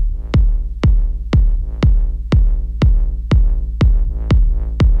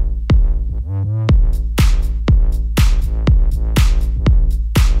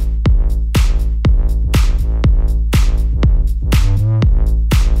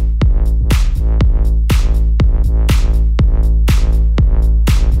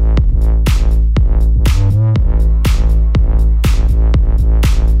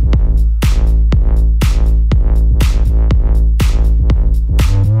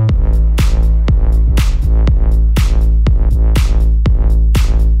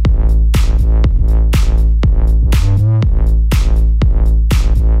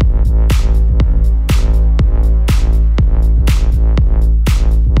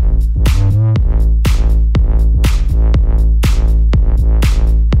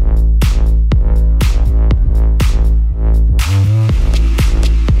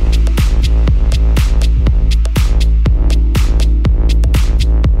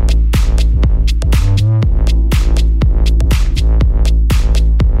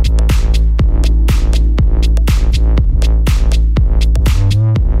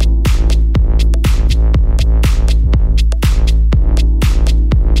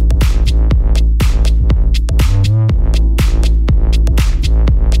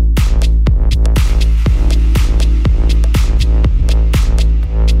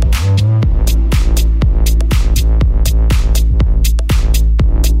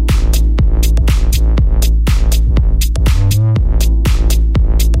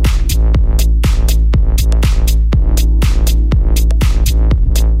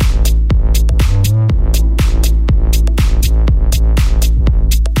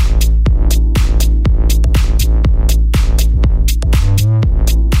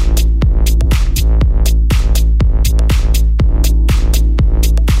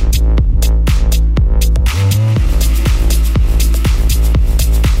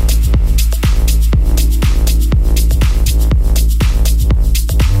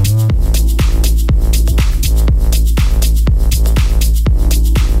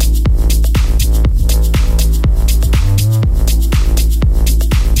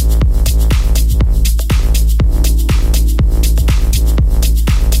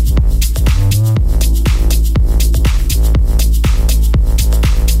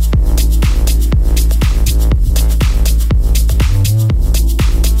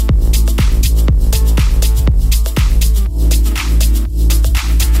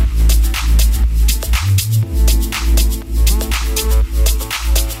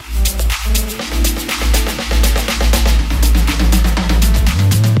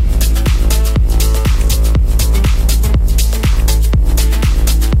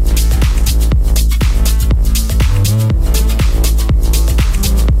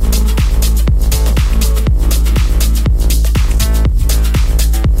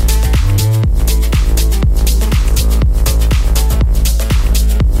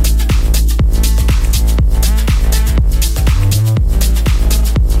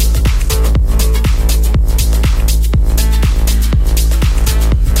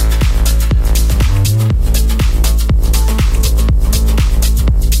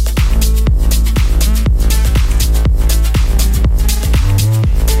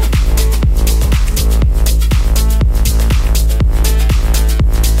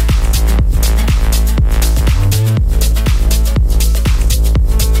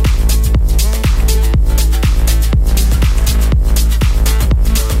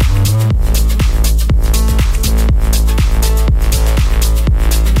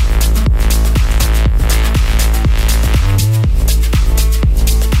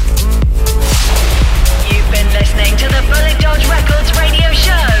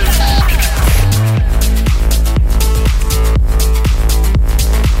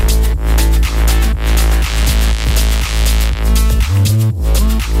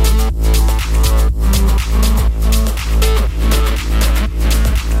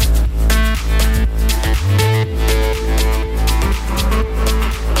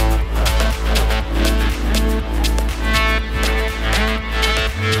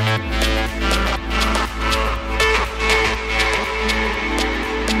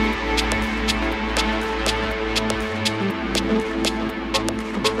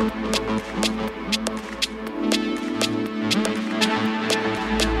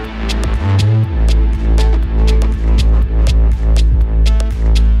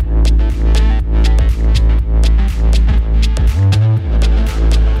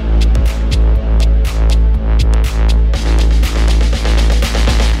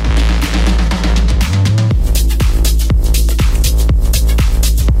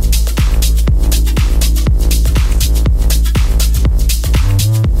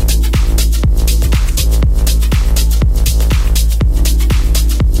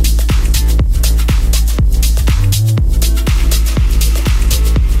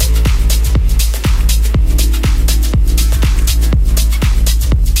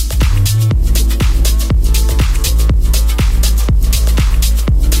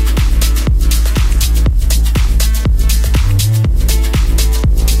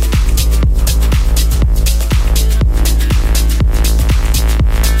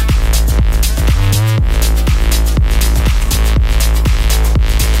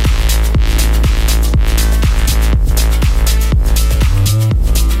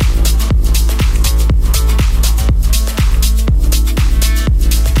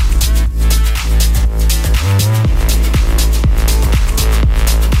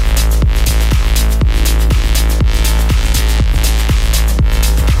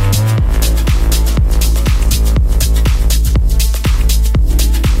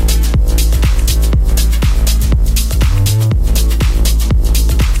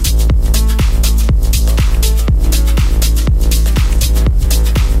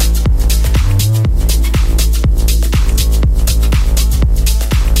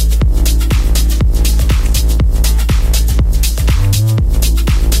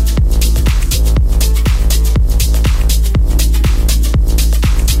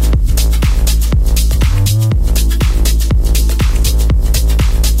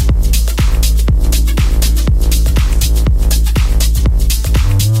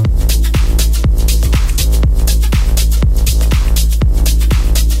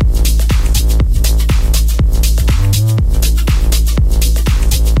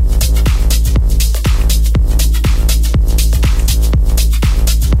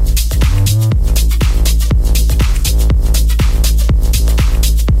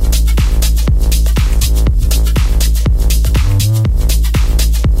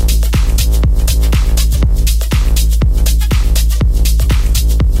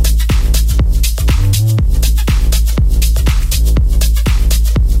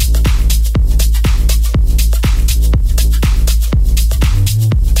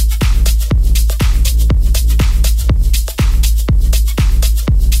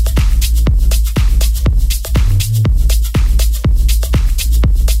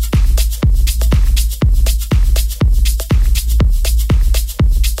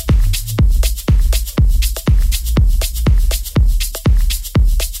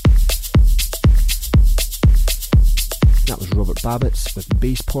 Babbitts with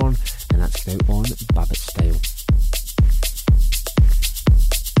Bass Porn, and that's out on Babbit Style.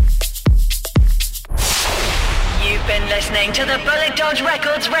 You've been listening to the Bullet Dodge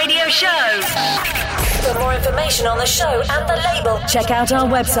Records radio show. For more information on the show and the label, check out our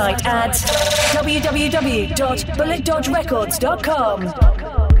website at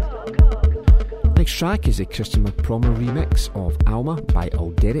www.bulletdodgerecords.com. Next track is a Christian McPromer remix of Alma by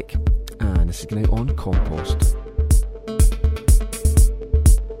Alderic, and this is going out on Compost.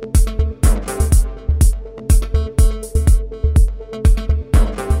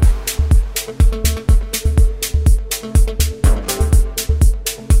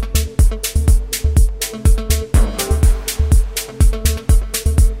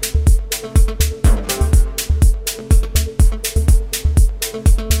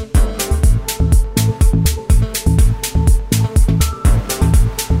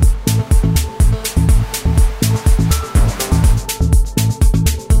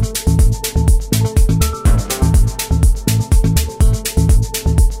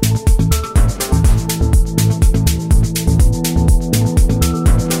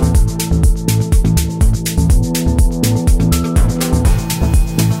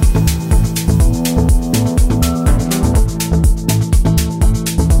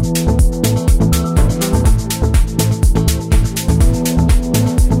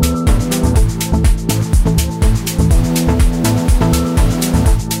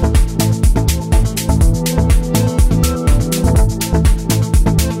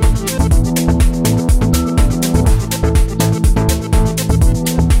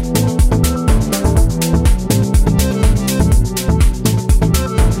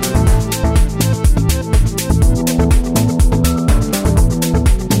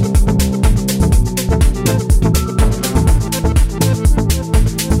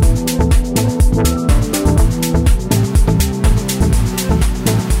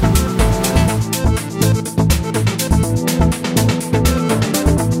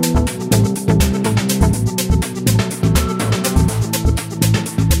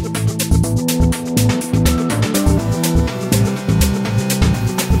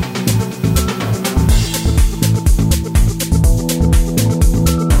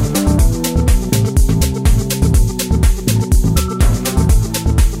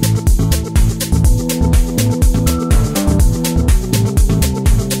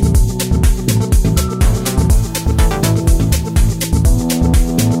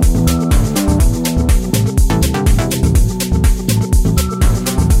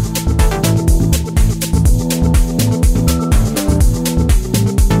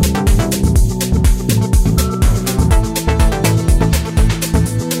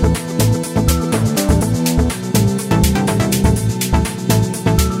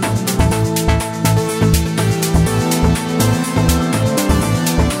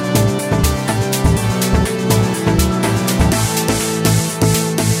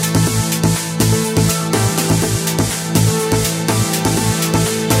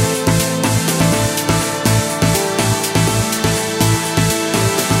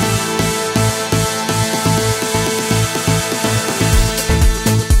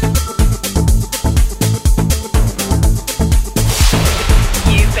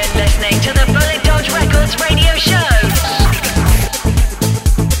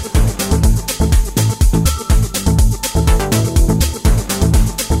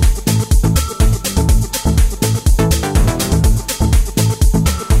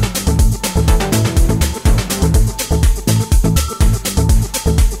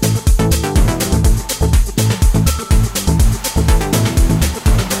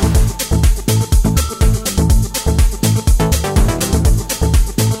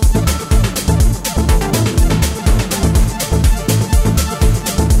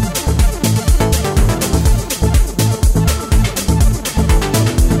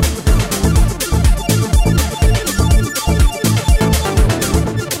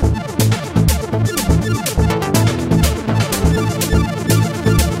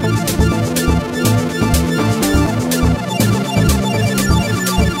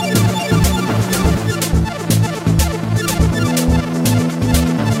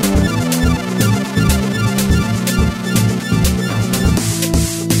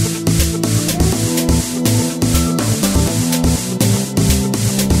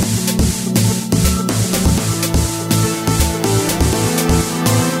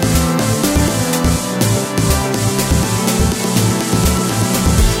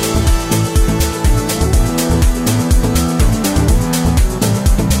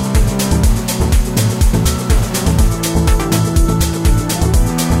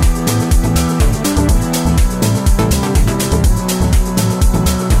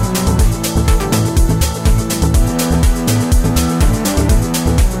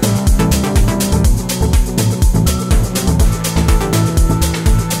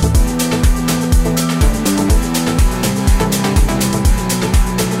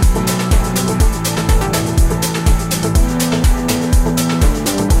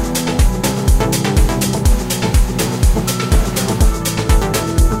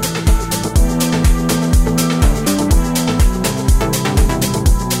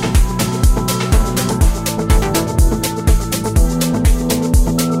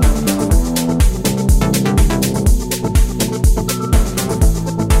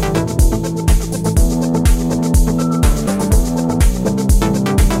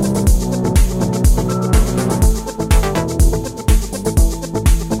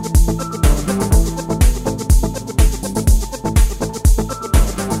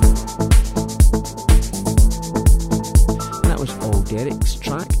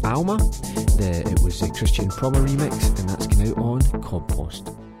 Alma. It was a Christian Promer remix, and that's going out on Compost.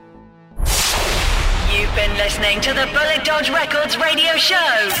 You've been listening to the Bullet Dodge Records radio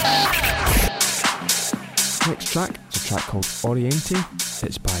show. Next track is a track called Oriente.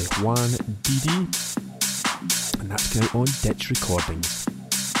 It's by Juan Didi, and that's going out on Ditch Recordings.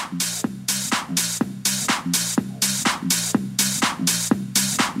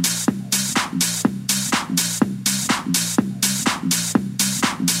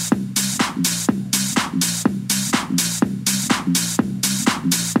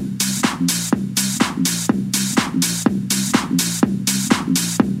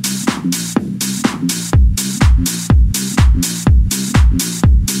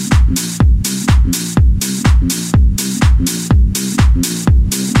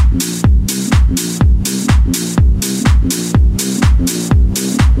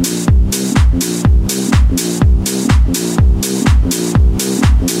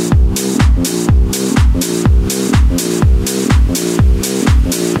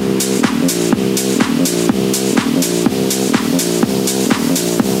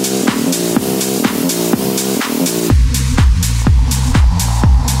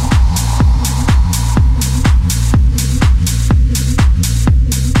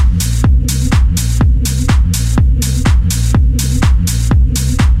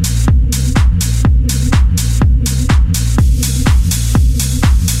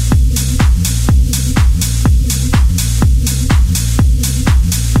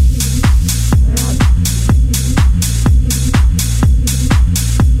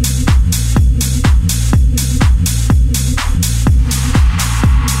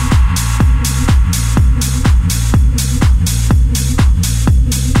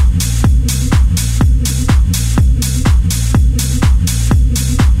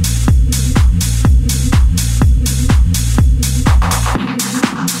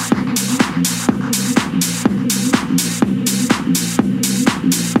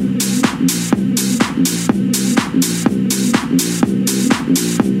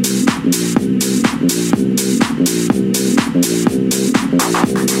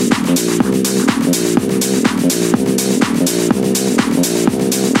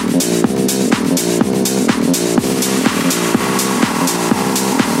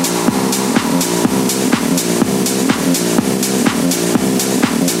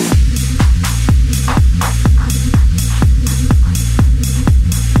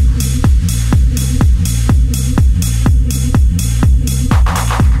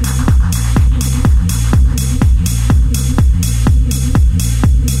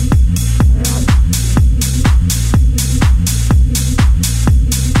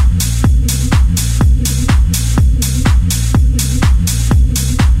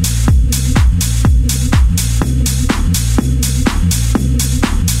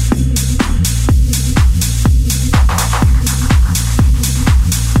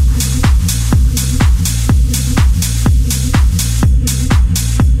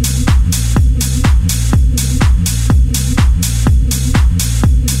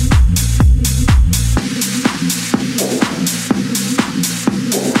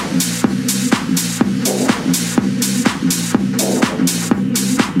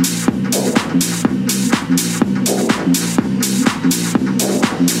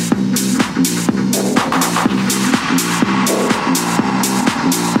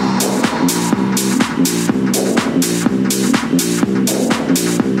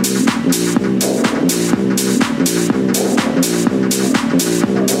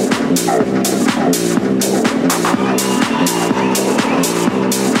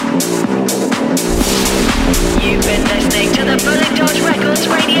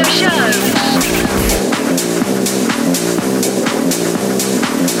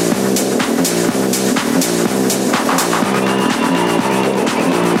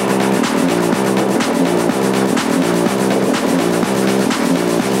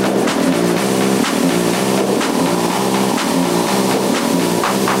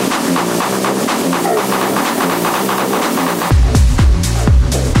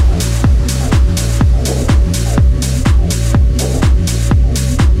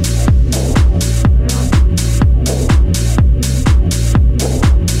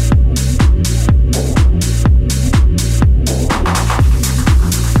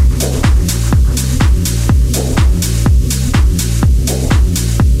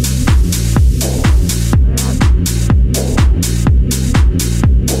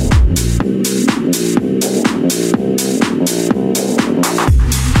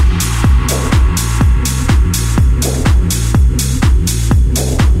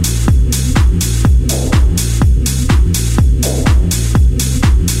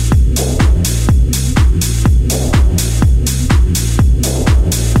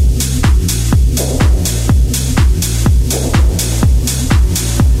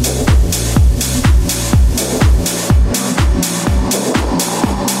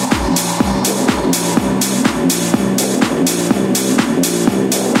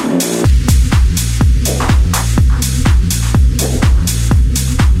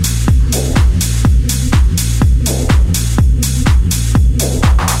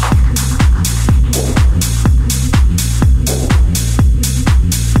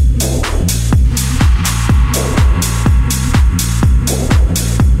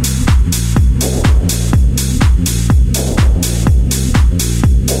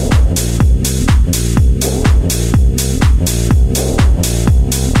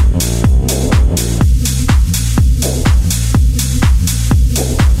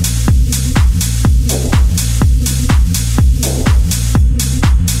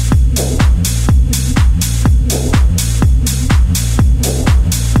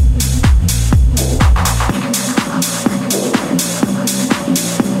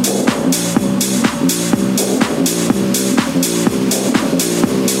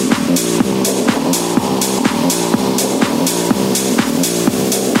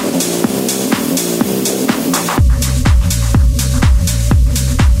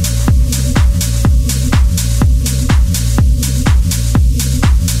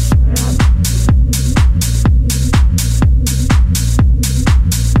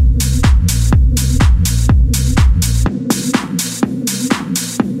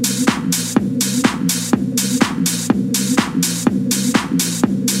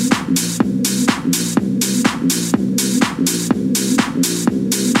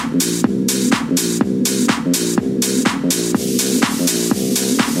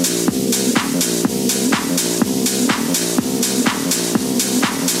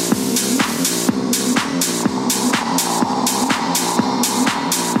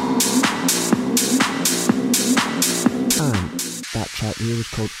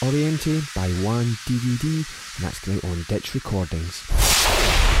 called Oriente by One DVD, and that's going out on Ditch Recordings.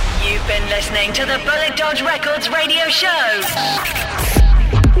 You've been listening to the Bullet Dodge Records radio show.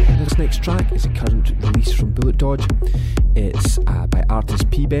 This next track is a current release from Bullet Dodge. It's by artist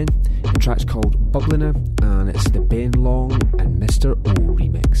P-Ben. The track's called Bubblina, and it's the Ben Long and Mr. O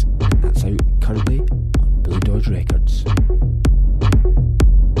remix. And that's out currently on Bullet Dodge Records.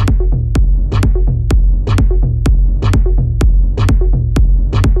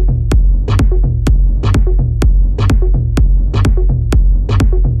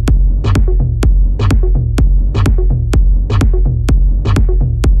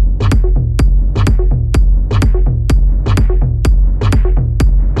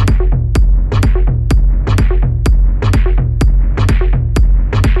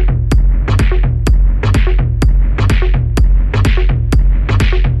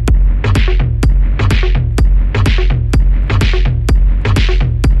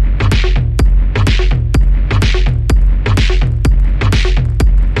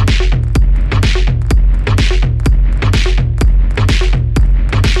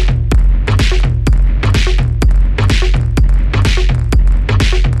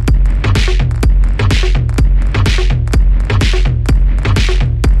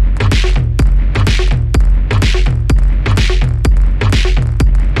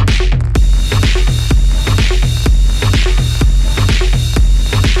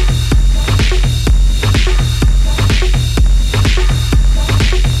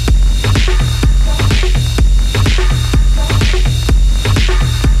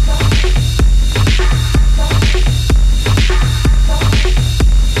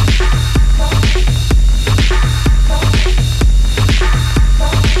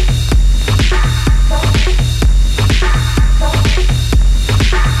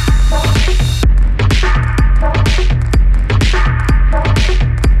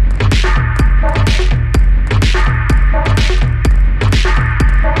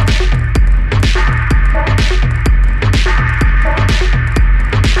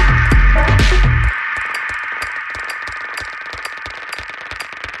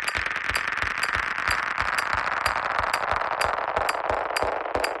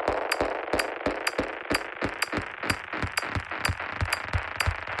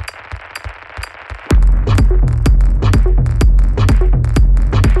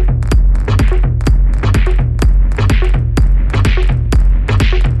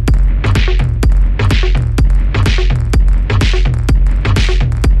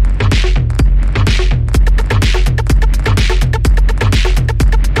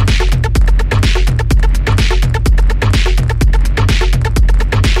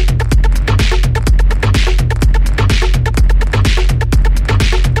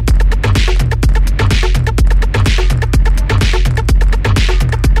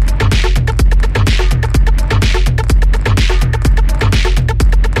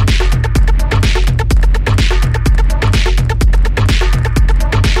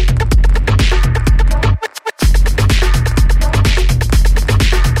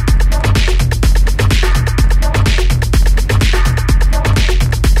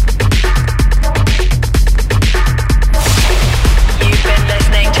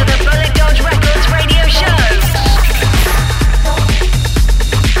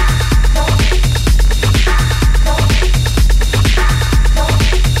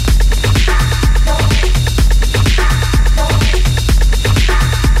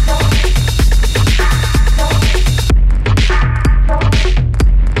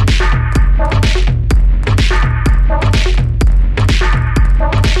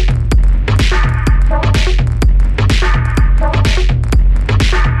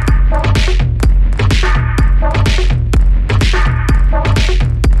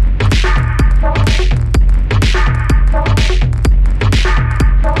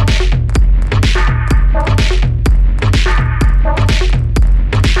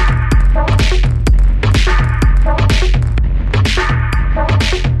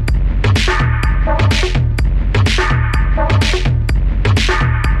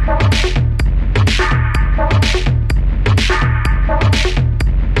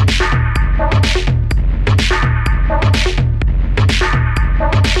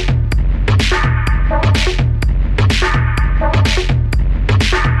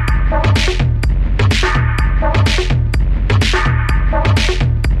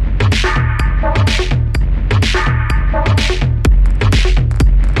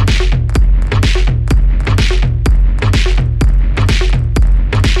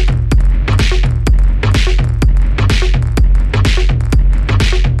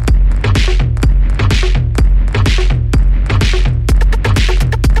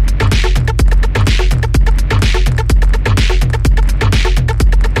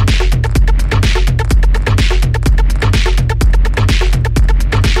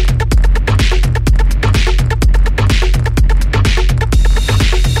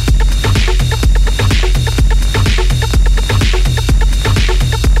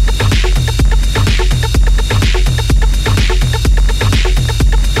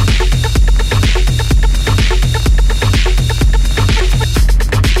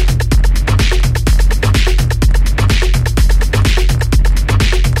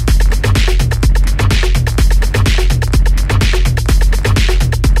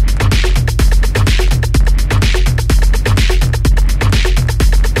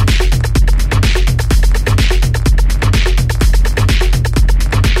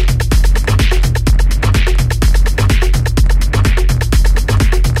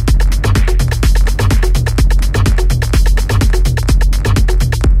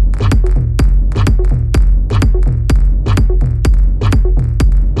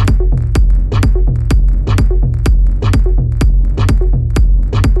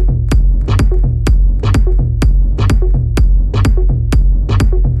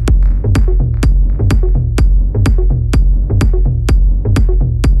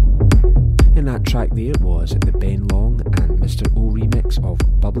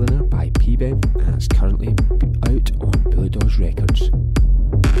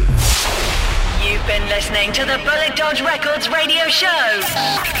 You've been listening to the Bullet Dodge Records radio show.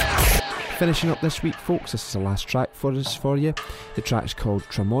 Finishing up this week, folks, this is the last track for you. The track's called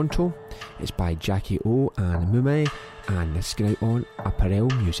Tramonto. It's by Jackie O and Mume, and this is going out on Apparel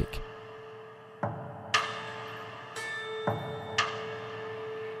Music.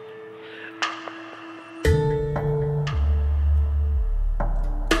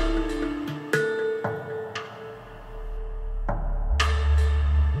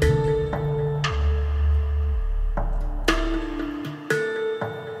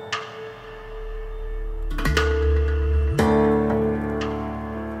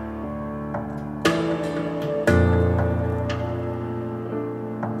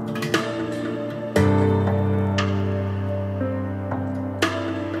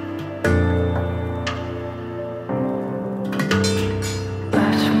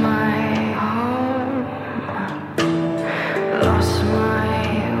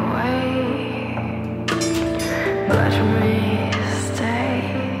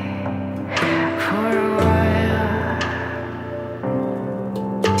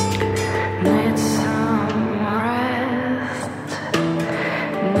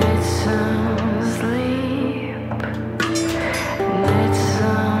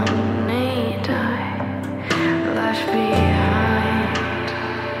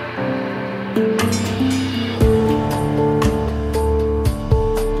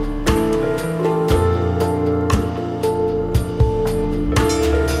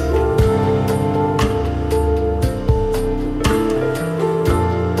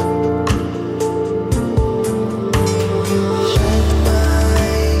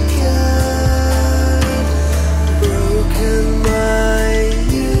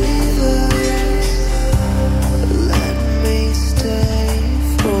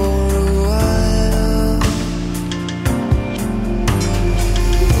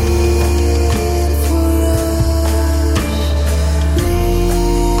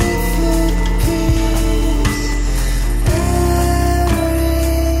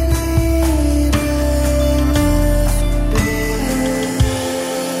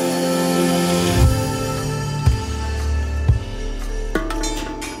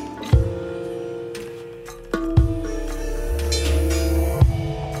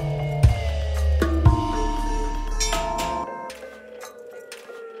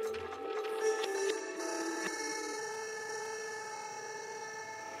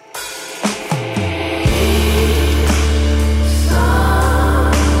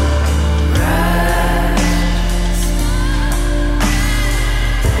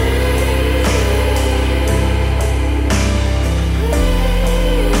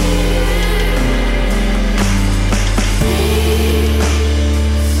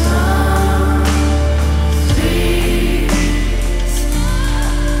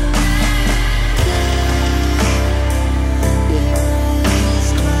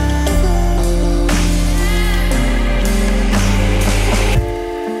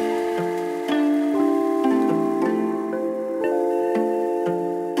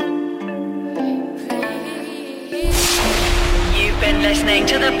 Listening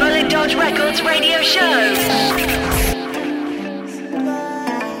to the Bullet Dodge Records radio show.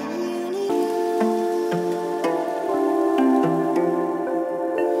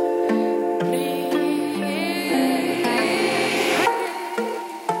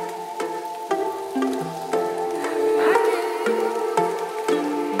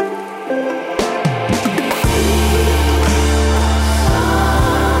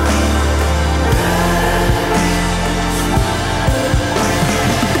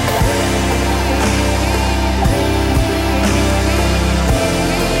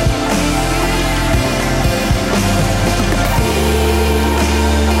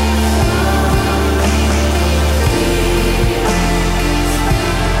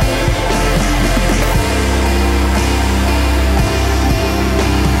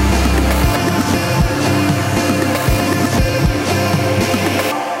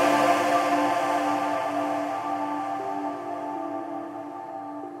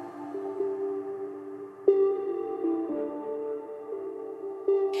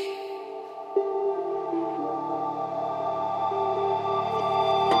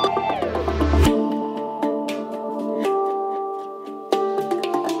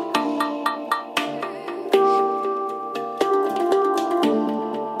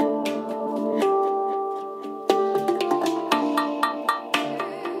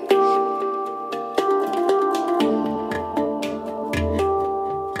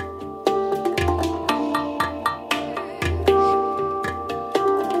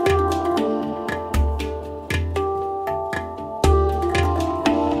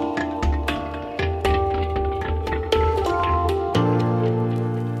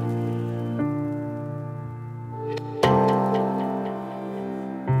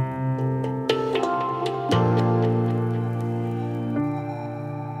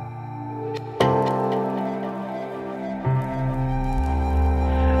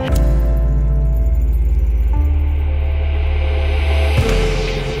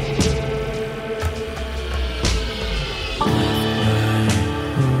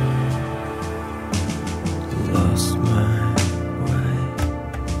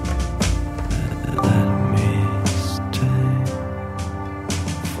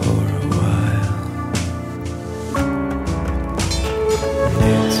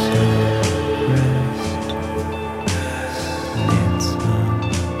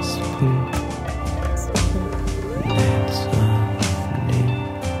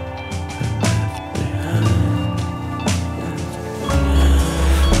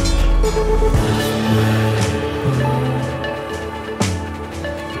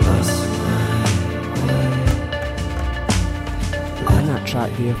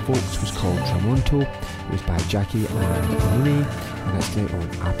 Track there, folks, was called Tramonto. It was by Jackie and Mooney, and it's now on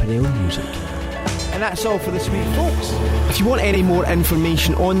Apparel Music. And that's all for this week, folks. If you want any more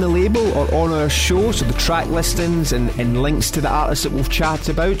information on the label or on our show, so the track listings and links to the artists that we've chatted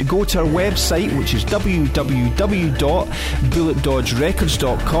about, go to our website, which is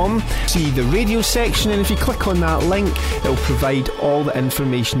www.bulletdodgerecords.com. See the radio section, and if you click on that link, it'll provide all the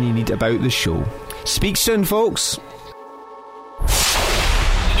information you need about the show. Speak soon, folks.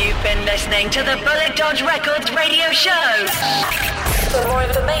 You've been listening to the Bullet Dodge Records radio show. For more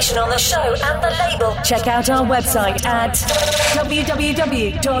information on the show and the label, check out our website at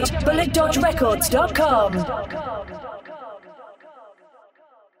www.bulletdodgerecords.com.